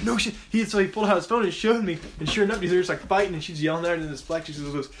 dude, no shit. So he pulled out his phone and showed me. And sure enough, they're just, like, fighting and she's yelling at her. And this black chick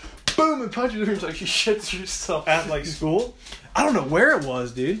just goes, boom, and punches her. And like, she shits herself. At, like, school? I don't know where it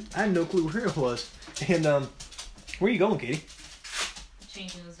was, dude. I had no clue where it was. And, where are you going, Katie?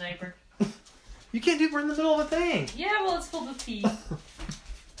 Changing his diaper. You can't do it. We're in the middle of a thing. Yeah, well, it's filled with pee.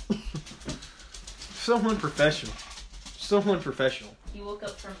 So unprofessional. So unprofessional. He woke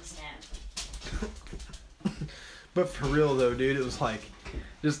up from his nap. But for real, though, dude, it was like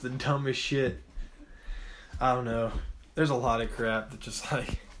just the dumbest shit. I don't know. There's a lot of crap that just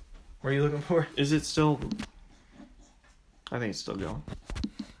like... What are you looking for? Is it still... I think it's still going.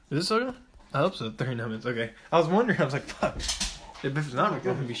 Is it still going? I hope so. 39 minutes. Okay. I was wondering. I was like, fuck. If it's not, it's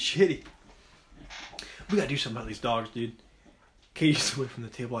going to be shitty. We got to do something about these dogs, dude. Katie's away from the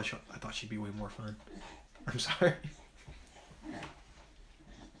table. I thought she'd be way more fun. I'm sorry.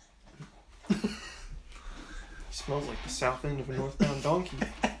 Smells like the south end of a northbound donkey.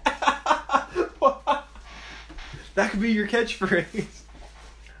 That could be your catchphrase.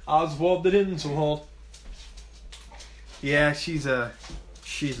 Oswald the Dinswald. Yeah, she's a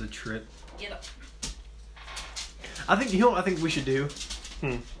trip. Get up. I think, you know what I think we should do?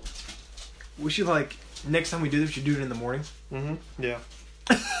 We should, like, next time we do this, we should do it in the morning. Mm-hmm. Yeah.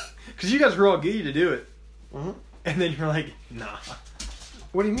 Because you guys were all giddy to do it. Mm-hmm. And then you're like, nah.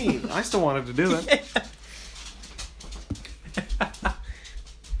 What do you mean? I still wanted to do it.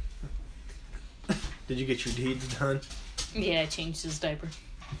 Did you get your deeds done? Yeah, I changed his diaper.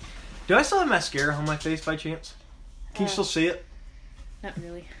 Do I still have mascara on my face by chance? Can you still see it? Not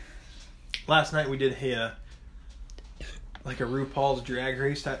really. Last night we did a RuPaul's Drag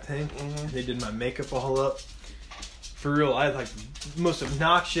Race type thing. Mm-hmm. They did my makeup all up. For real, I had like the most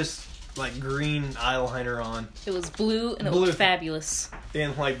obnoxious like green eyeliner on, It was blue and it Blue. looked fabulous.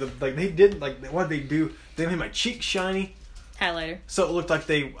 and they did like what they do. They made my cheeks shiny, Highlighter. so it looked like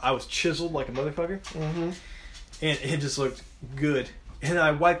I was chiseled like a motherfucker, Mm-hmm. and it just looked good. And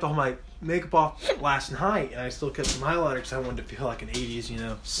I wiped all my makeup off last night, and I still kept some highlighter because I wanted to feel like an '80s,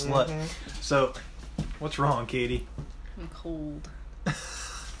 slut. Mhm. So, what's wrong, Katie? I'm cold.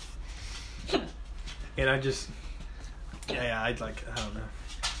 And I just, I don't know.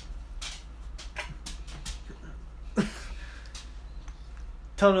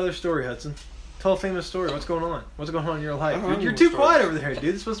 Tell another story, Hudson. Tell a famous story. What's going on? What's going on in your life? I don't have You're any too stories. quiet over there, dude.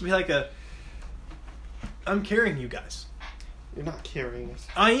 It's supposed to be like I'm carrying you guys. You're not carrying us.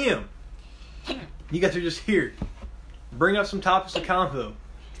 I am. You guys are just here. Bring up some topics of convo.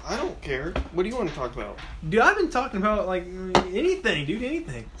 I don't care. What do you want to talk about? Dude, I've been talking about, like, anything, dude,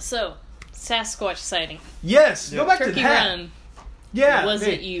 anything. So, Sasquatch sighting. Yes, go Yeah. back Turkey to that. Run. Yeah. Was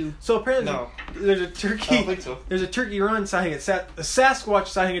hey. it you? So apparently, No. there's a I turkey. don't think so. There's a turkey run sighting at a Sasquatch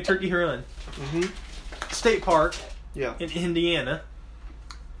sighting at Turkey Run Mm-hmm. State Park Yeah. in Indiana,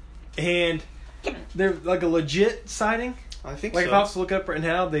 and they're like a legit sighting. I think Like so. if I was to look it up right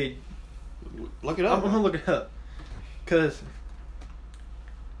now, Look it I'm up. gonna look it up, cause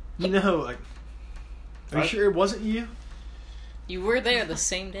like, are you sure it wasn't you? You were there the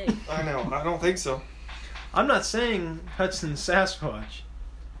same day. I know. I don't think so. I'm not saying Hudson and Sasquatch,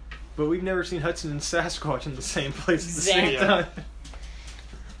 but we've never seen Hudson and Sasquatch in the same place at the same Exactly.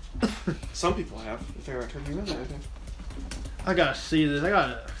 time. Some people have. If they're at Turkey Run, I think. I gotta see this. I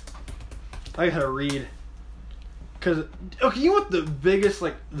gotta read. Cause okay, you know what the biggest,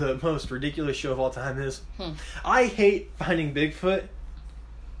 like the most ridiculous show of all time is? I hate finding Bigfoot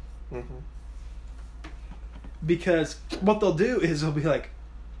Mm-hmm. because what they'll do is they'll be like,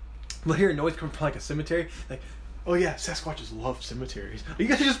 they'll hear a noise coming from like a cemetery, like, oh yeah, Sasquatches love cemeteries. You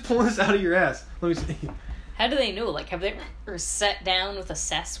guys are just pulling this out of your ass. Let me see. How do they know? Like, have they ever sat down with a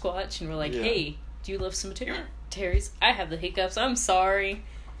Sasquatch and were like, Yeah. hey, do you love cemeteries? I have the hiccups. I'm sorry.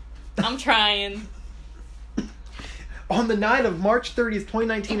 I'm trying. On the night of March 30th,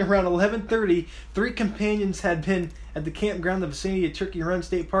 2019, around 11:30, 3 companions had been at the campground in the vicinity of Turkey Run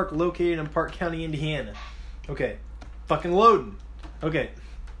State Park, located in Park County, Indiana. Okay. Fucking loading. Okay.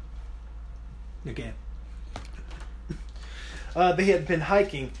 They had been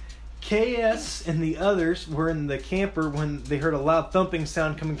hiking. KS and the others were in the camper when they heard a loud thumping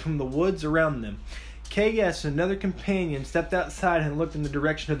sound coming from the woods around them. KS and another companion stepped outside and looked in the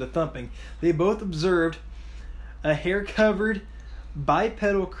direction of the thumping. They both observed a hair-covered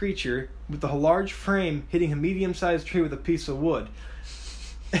bipedal creature with a large frame hitting a medium-sized tree with a piece of wood.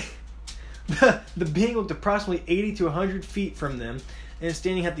 The being looked approximately 80 to 100 feet from them and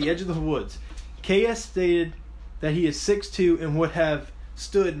standing at the edge of the woods. KS stated that he is 6'2" and would have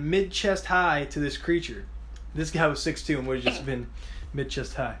stood mid-chest high to this creature. This guy was 6'2" and would have just been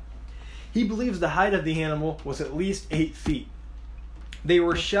mid-chest high. He believes the height of the animal was at least 8 feet. They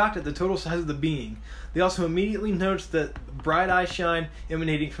were shocked at the total size of the being. They also immediately noticed the bright eye shine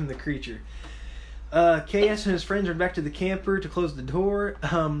emanating from the creature. KS and his friends went back to the camper to close the door.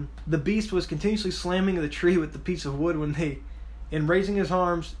 The beast was continuously slamming the tree with the piece of wood and raising his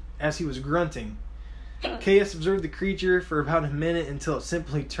arms as he was grunting. KS observed the creature for about a minute until it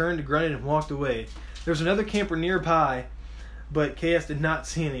simply turned, grunted, and walked away. There was another camper nearby, but KS did not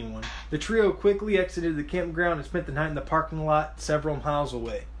see anyone. The trio quickly exited the campground and spent the night in the parking lot several miles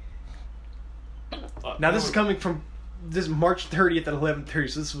away. Now this is coming from this March 30th at 11:30,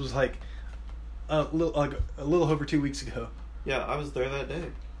 so this was like a little over 2 weeks ago. Yeah, I was there that day.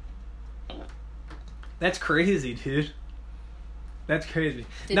 That's crazy, dude. That's crazy.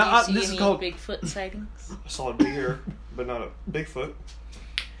 Did Now you see this any is called. Bigfoot sightings? I saw a deer, but not a Bigfoot.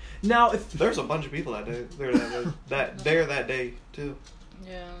 Now if There's a bunch of people that day. That day too.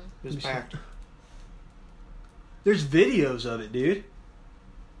 Yeah. It was packed. there's videos of it, dude.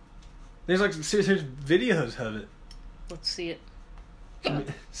 There's videos of it. Let's see it. Let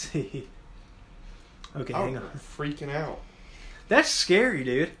me see. Okay, I hang was on. freaking out. That's scary,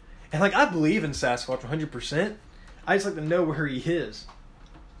 dude. And like I believe in Sasquatch 100%. I just like to know where he is.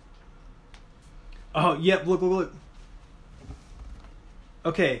 Oh, yep, look.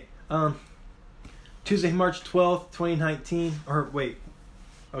 Okay, Tuesday, March 12th, 2019. Or wait.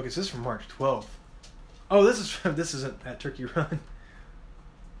 Okay, so this is from March 12th. Oh, this isn't at Turkey Run.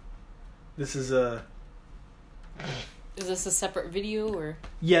 This is Is this a separate video or?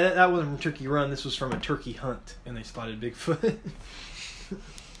 yeah, that wasn't from Turkey Run. This was from a turkey hunt, and they spotted Bigfoot.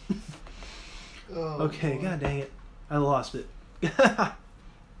 Oh, Okay, boy. god dang it. I lost it. Let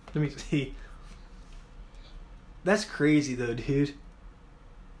me see. That's crazy though, dude.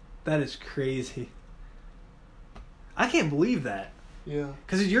 That is crazy. I can't believe that. Yeah.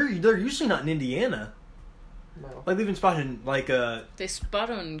 Because they're usually not in Indiana. No. Like they've been spotted in like They spot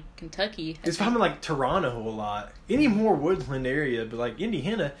in Kentucky. it's probably like Toronto a lot. Any more woodland area, but like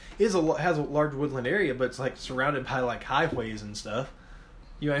Indiana has a large woodland area, but it's like surrounded by like highways and stuff.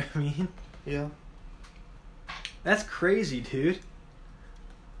 You know what I mean? Yeah. That's crazy, dude.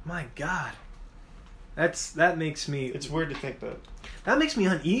 My God. That makes me It's weird to think that. that makes me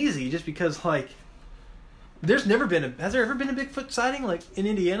uneasy just because like has there ever been a Bigfoot sighting like in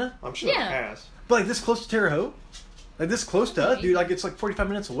Indiana? I'm sure Yeah. it has. But like this close to Terre Haute? Like this close to us, dude, like it's like 45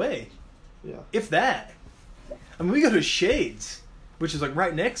 minutes away. Yeah. If that. I mean, we go to Shades, which is like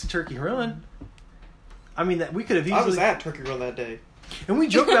right next to Turkey Run. I mean, that we could have easily. I was at Turkey Run that day. And we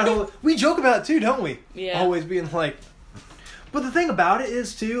joke about it too, don't we? Yeah. Always being like. But the thing about it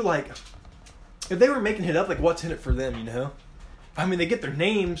is too, like, if they were making it up, like, what's in it for them, you know? I mean, they get their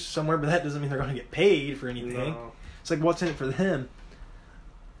names somewhere, but that doesn't mean they're going to get paid for anything. No. It's like, what's in it for them?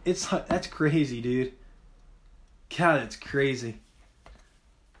 That's crazy, dude. God, it's crazy.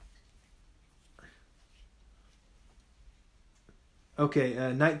 Okay,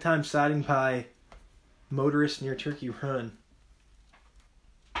 nighttime sighting by motorists near Turkey Run.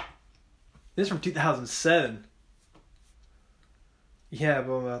 This is from 2007. Yeah,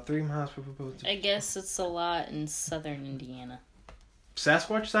 about 3 miles. I guess it's a lot in southern Indiana.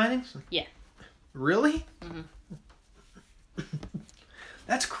 Sasquatch sightings? Yeah. Really? Mhm.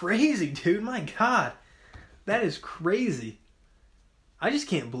 That's crazy, dude. My God. That is crazy. I just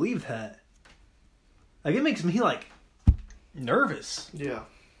can't believe that. Like, it makes me, like, nervous. Yeah.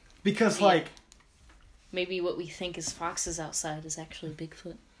 Because, Yeah. like, Maybe what we think is foxes outside is actually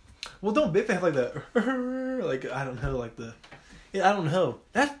Bigfoot. well, don't Bigfoot have, like, the, like, I don't know, like, the, yeah, I don't know.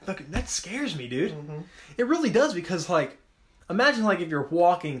 That scares me, dude. Mm-hmm. It really does because, like, imagine, like, if you're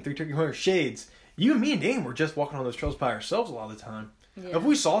walking through Turkey Run Shades, you and me and Dane were just walking on those trails by ourselves a lot of the time. Yeah. If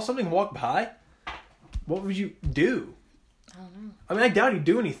we saw something walk by, what would you do? I don't know. I mean, I doubt he'd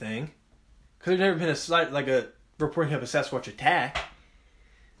do anything. Because there's never been a reporting of a Sasquatch attack.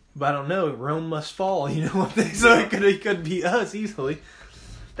 But I don't know. Rome must fall, you know what they say? So it could be us easily.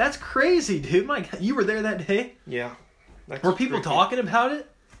 That's crazy, dude. My God. You were there that day? Yeah. That's Were people freaky. talking about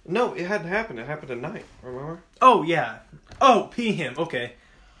it? No, it hadn't happened. It happened at night. Remember? Oh, yeah. Oh, PM. Okay.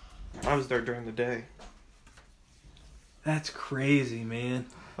 I was there during the day. That's crazy, man.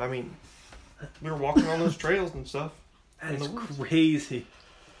 I mean, we were walking on those trails and stuff. That In is the woods. crazy.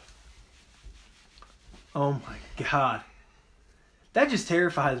 Oh my God. That just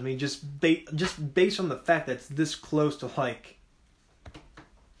terrifies me just based on the fact that it's this close to, like,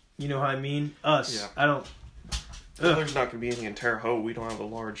 you know what I mean? Us. Yeah. I don't. Well, Ugh. there's not going to be any in Terre Haute. We don't have a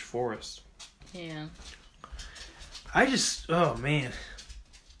large forest. Yeah. I just, oh man.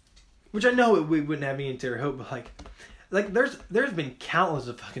 Which I know we wouldn't have any in Terre Haute, but like there's been countless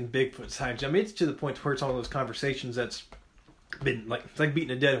of fucking Bigfoot sightings. I mean, it's to the point where it's one of those conversations that's been like, it's like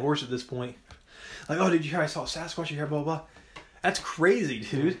beating a dead horse at this point. Like, oh, did you hear I saw a Sasquatch? You hear blah blah blah. That's crazy,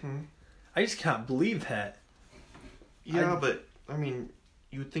 dude. Mm-hmm. I just can't believe that. Yeah, but, I mean,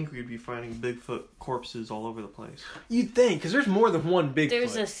 you would think we'd be finding Bigfoot corpses all over the place. You'd think, because there's more than one Bigfoot.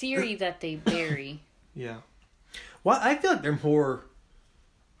 There's a theory that they bury. Yeah. Well, I feel like they're more.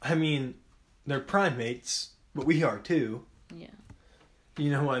 I mean, they're primates, but we are too. Yeah. You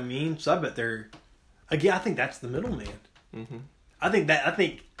know what I mean? So I bet they're. Again, I think that's the middleman. Mm-hmm. I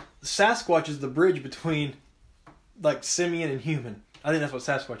think Sasquatch is the bridge between, like, simian and human. I think that's what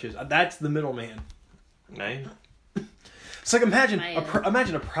Sasquatch is. That's the middleman. Nay. It's like imagine Maya.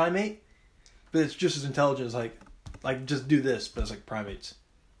 imagine a primate, but it's just as intelligent as like just do this, but it's like primates.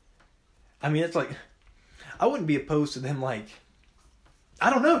 I mean, it's like I wouldn't be opposed to them. Like, I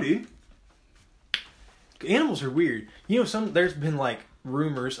don't know, dude. Animals are weird. You know, there's been like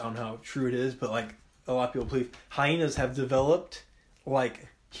rumors. I don't know how true it is, but like a lot of people believe hyenas have developed like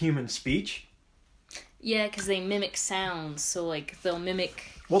human speech. Yeah, because they mimic sounds. So, like, they'll mimic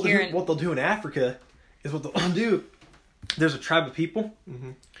What hearing. they'll do in Africa is what they'll do. There's a tribe of people.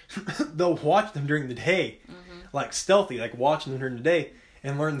 Mm-hmm. They'll watch them during the day, like stealthy, like watching them during the day,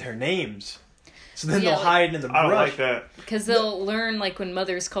 and learn their names. So then Yeah, they'll like- hide in the I don't brush. like that. Because they'll learn, like, when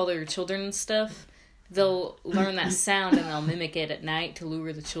mothers call their children and stuff, they'll learn that sound and they'll mimic it at night to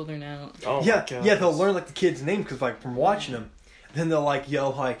lure the children out. Oh, Yeah, my God. yeah, they'll learn like the kid's name because like from watching them. Then they'll like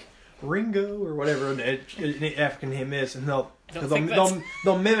yell like Ringo or whatever an African name is, and they'll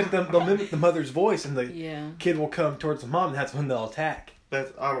mimic them. They'll mimic the mother's voice, and the Yeah. kid will come towards the mom, and that's when they'll attack.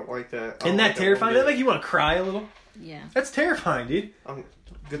 I don't like that. I don't Isn't that like terrifying? one That bit. make you want to cry a little? Yeah. That's terrifying, dude.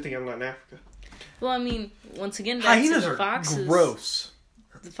 Good thing I'm not in Africa. Well, I mean, once again, back Hyenas to the are foxes. gross.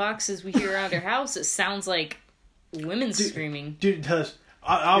 The foxes we hear around our house, it sounds like women Dude. screaming. Dude, it does.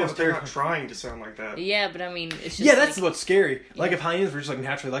 I Yeah, was but they're not terrified. trying to sound like that. Yeah, but I mean, it's just Yeah, that's like, what's scary. Like Yeah. if hyenas were just like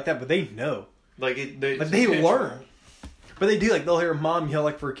naturally like that, but they know. Like they They learn. But they do, like, they'll hear a mom yell,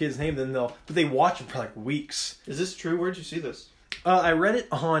 like, for a kid's name, then but they watch them for, like, weeks. Is this true? Where'd you see this? I read it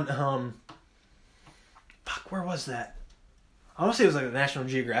on, where was that? I want to say it was, like, the National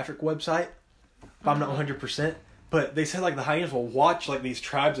Geographic website, if I'm not 100%. But they said, like, the hyenas will watch, like, these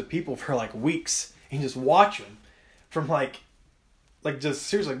tribes of people for, like, weeks. And just watch them from, like, just,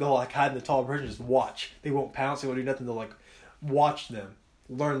 seriously, they'll, like, hide in the tall brush and just watch. They won't pounce, they won't do nothing. They'll, like, watch them,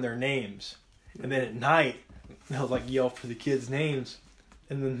 learn their names. And then at night, they'll, like, yell for the kids' names.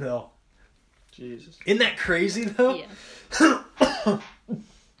 And then they'll... Jesus. Isn't that crazy, though? Yeah.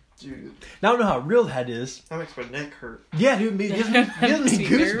 Dude, Now, I don't know how real that is. that makes my neck hurt. Yeah, dude, it gives me Makes me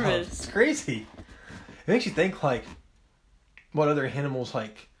goosebumps. nervous. It's crazy. It makes you think, like, what other animals,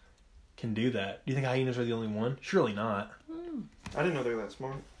 like, can do that. Do you think hyenas are the only one? Surely not. I didn't know they were that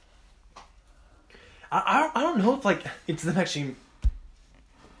smart. I don't know if, like, it's them actually...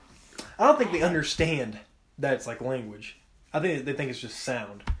 I don't think they understand that it's, like, language. I think they think it's just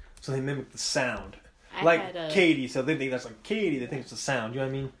sound. So they mimic the sound. I Like had a- Katie, so they think that's like Katie, they think it's the sound, you know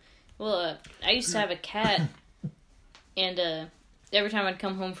what I mean? Well, I used to have a cat, and every time I'd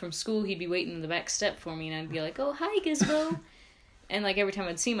come home from school, he'd be waiting in the back step for me, and I'd be like, "Oh, hi, Gizmo," and like every time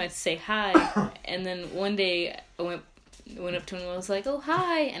I'd see him, I'd say hi, and then one day I went up to him and was like, "Oh,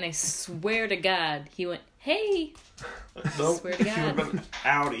 hi," and I swear to God, he went, "Hey." Nope. Swear to God.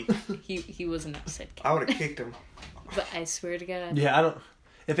 Audi. He was an upset cat, I would have kicked him. but I swear to God. Yeah, I don't...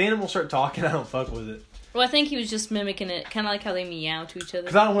 If animals start talking, I don't fuck with it. Well, I think he was just mimicking it, kind of like how they meow to each other.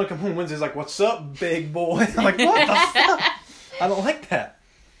 Because I don't want to come home Wednesday's like, what's up, big boy? I'm like, what the fuck? I don't like that.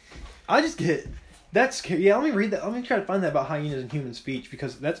 I just get... That's scary. Yeah, let me read that. Let me try to find that about hyenas and human speech,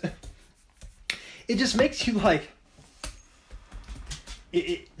 because that's... It just makes you, like...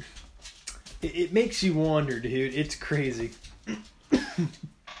 It makes you wonder, dude. It's crazy.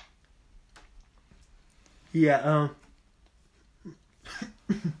 Yeah,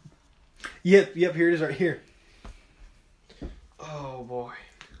 Yep, here it is right here. Oh boy.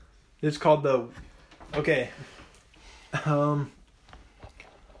 It's called the... Okay.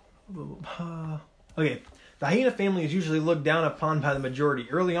 Okay. The hyena family is usually looked down upon by the majority.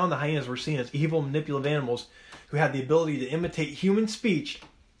 Early on, the hyenas were seen as evil, manipulative animals who had the ability to imitate human speech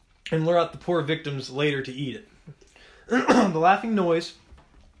and lure out the poor victims later to eat it. The laughing noise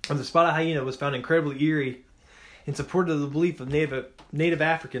of the spotted hyena was found incredibly eerie and supported the belief of native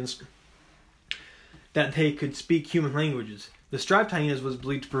Africans that they could speak human languages. The striped hyenas was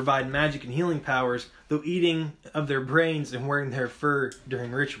believed to provide magic and healing powers, though eating of their brains and wearing their fur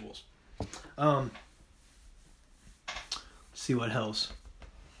during rituals. Let's see what else.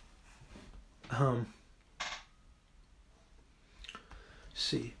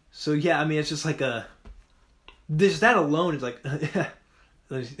 See. So yeah, I mean, it's just like that alone is like...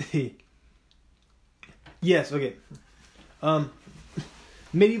 Let's see. Yes, okay.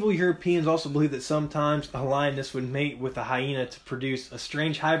 Medieval Europeans also believed that sometimes a lioness would mate with a hyena to produce a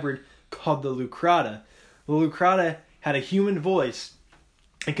strange hybrid called the Lucrata. The Lucrata had a human voice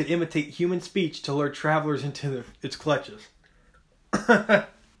and could imitate human speech to lure travelers into its clutches. That's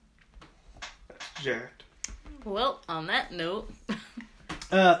jacked. Well, on that note...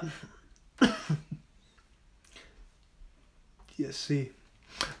 Yes, see.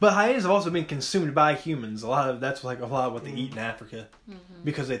 But hyenas have also been consumed by humans. That's like a lot of what they eat in Africa. Mm-hmm.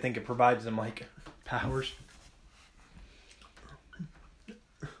 Because they think it provides them like powers.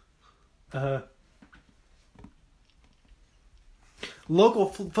 Local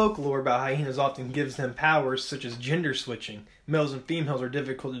folklore about hyenas often gives them powers such as gender switching. Males and females are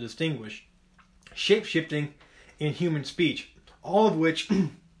difficult to distinguish. Shape-shifting and human speech. All of which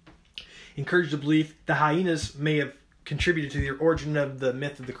encourage the belief the hyenas may have contributed to the origin of the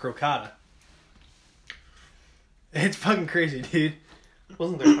myth of the crocata. It's fucking crazy, dude.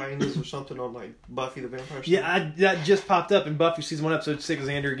 Wasn't there hyenas or something on like Buffy the Vampire Slayer? Yeah, that just popped up in Buffy season 1 episode 6.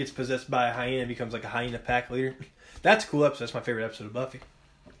 Xander gets possessed by a hyena and becomes like a hyena pack leader. That's a cool episode. That's my favorite episode of Buffy.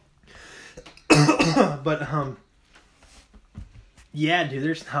 But yeah, dude,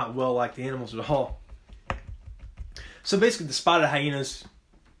 there's not well liked animals at all. So basically, the spotted hyenas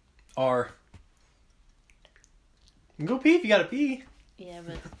are... Go pee if you gotta pee. Yeah,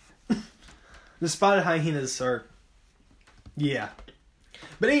 but... The spotted hyenas are... Yeah.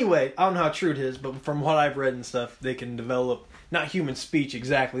 But anyway, I don't know how true it is, but from what I've read and stuff, they can develop not human speech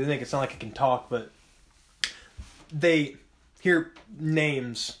exactly. They make it sound like it can talk, but they hear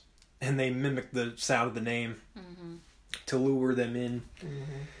names and they mimic the sound of the name to lure them in,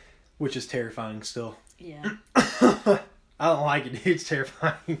 which is terrifying still. Yeah. I don't like it, dude. It's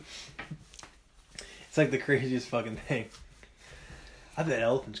terrifying. It's like the craziest fucking thing. I bet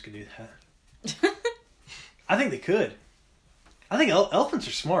elephants could do that. I think they could. I think elephants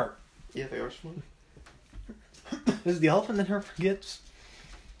are smart. Yeah, they are smart. Is it the elephant that never forgets?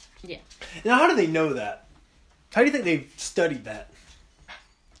 Yeah. Now, how do they know that? How do you think they've studied that?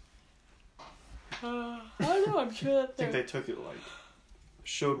 I don't know. I'm sure I think they took it, like,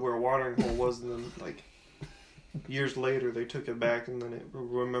 showed where a watering hole was, and then, like, years later they took it back and then it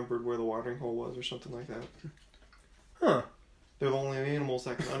remembered where the watering hole was or something like that. Huh. They're the only animals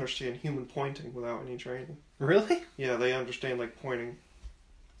that can understand human pointing without any training. Really? Yeah, they understand, like, pointing.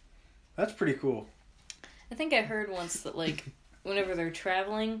 That's pretty cool. I think I heard once that, like, whenever they're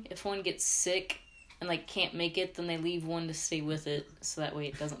traveling, if one gets sick and, like, can't make it, then they leave one to stay with it, so that way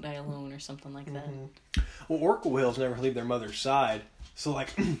it doesn't die alone or something like that. Well, orca whales never leave their mother's side. So, like,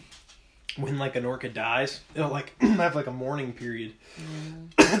 when, like, an orca dies, it'll, like, have, like, a mourning period.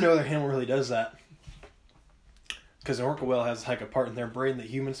 No other animal really does that. Because an orca whale has, like, a part in their brain that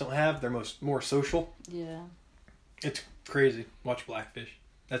humans don't have. They're more social. Yeah. It's crazy. Watch Blackfish.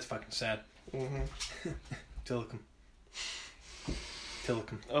 That's fucking sad. Mm-hmm. Tilikum.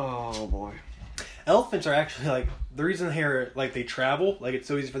 Oh, boy. Elephants are actually, like, the reason they travel, like, it's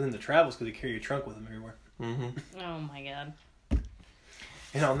so easy for them to travel is because they carry a trunk with them everywhere. Mm-hmm. Oh my god.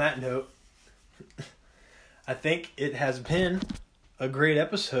 And on that note, I think it has been a great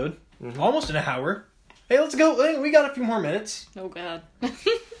episode. Mm-hmm. Almost an hour. Hey, let's go. Hey, we got a few more minutes. Oh god.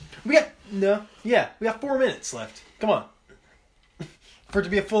 We got 4 minutes left. Come on. For it to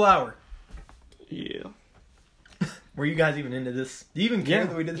be a full hour. Yeah. Were you guys even into this? Do you even care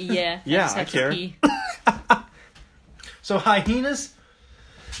that we did this? Yeah. Yeah, just have I to care. pee. So, hyenas,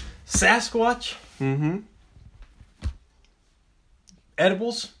 Sasquatch, Mm-hmm.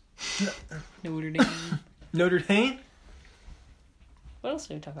 edibles, Notre Dame. Notre Dame. What else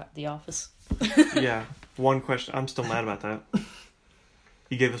did we talk about? The Office. Yeah. One question. I'm still mad about that.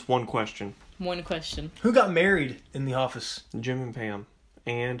 He gave us one question. One question. Who got married in The Office? Jim and Pam.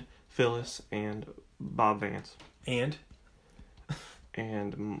 And Phyllis and Bob Vance. And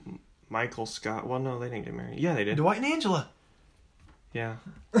Michael Scott. Well, no, they didn't get married. Yeah, they did. Dwight and Angela. Yeah.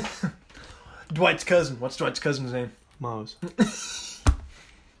 Dwight's cousin. What's Dwight's cousin's name? Mose.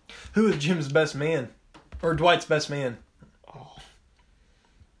 Who is Jim's best man? Or Dwight's best man?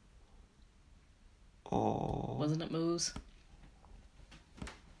 Oh. Wasn't it Moose?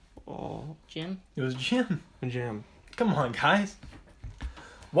 Oh. Jim? It was Jim. Jim. Come on, guys.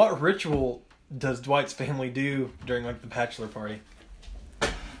 What ritual does Dwight's family do during, like, the bachelor party?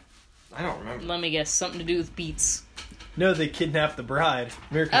 I don't remember. Let me guess. Something to do with beets. No, they kidnap the bride.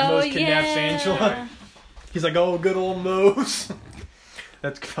 America's Oh, Mose kidnaps yeah. Angela. He's like, oh, good old Mose.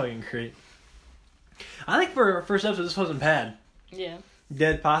 That's fucking great. I think for our first episode, this wasn't bad. Yeah.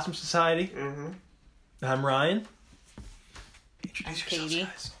 Dead Possum Society. Mm-hmm. I'm Ryan. I'm Introduce yourselves, Katie.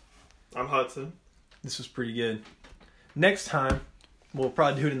 guys. I'm Hudson. This was pretty good. Next time, we'll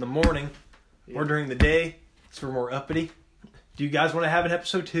probably do it in the morning or Yeah. during the day. So we're more uppity. Do you guys want to have an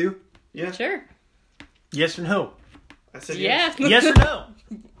episode 2? Yeah. Sure. Yes or no? I said Yeah. Yes or no?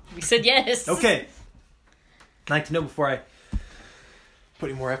 We said yes. Okay. I'd like to know before I put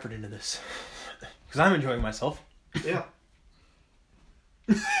any more effort into this. Because I'm enjoying myself. Yeah.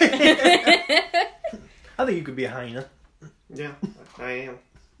 I think you could be a hyena. Yeah. I am.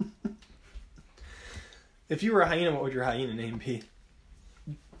 If you were a hyena, what would your hyena name be?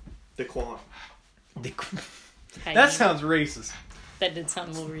 Daquan. That sounds racist. That did sound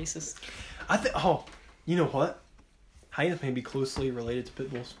a little racist. I think. Oh, you know what? Hyenas may be closely related to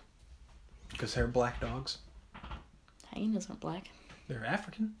pit bulls because they're black dogs. Hyenas aren't black. They're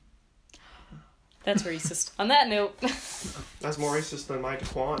African. That's racist. On that note, That's more racist than my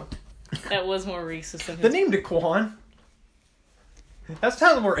Daquan. that was more racist than The his. name Daquan. That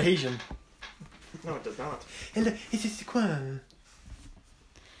sounds more Asian. No, it does not. And it's just Daquan.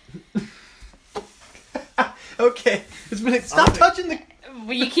 Okay, it's been. Stop touching the.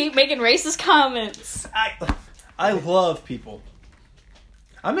 Well, you keep making racist comments. I love people.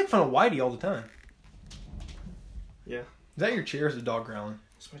 I make fun of Whitey all the time. Yeah. Is that your chair or is the dog growling?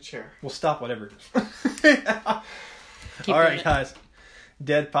 It's my chair. Well, stop whatever it is. All Keep right, doing it. guys.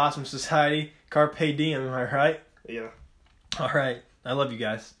 Dead Possum Society. Carpe diem, am I right? Yeah. All right. I love you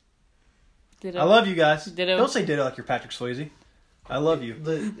guys. Ditto. I love you guys. Ditto. Don't say ditto like you're Patrick Swayze. I love you.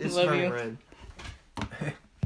 It's Love turning you. red.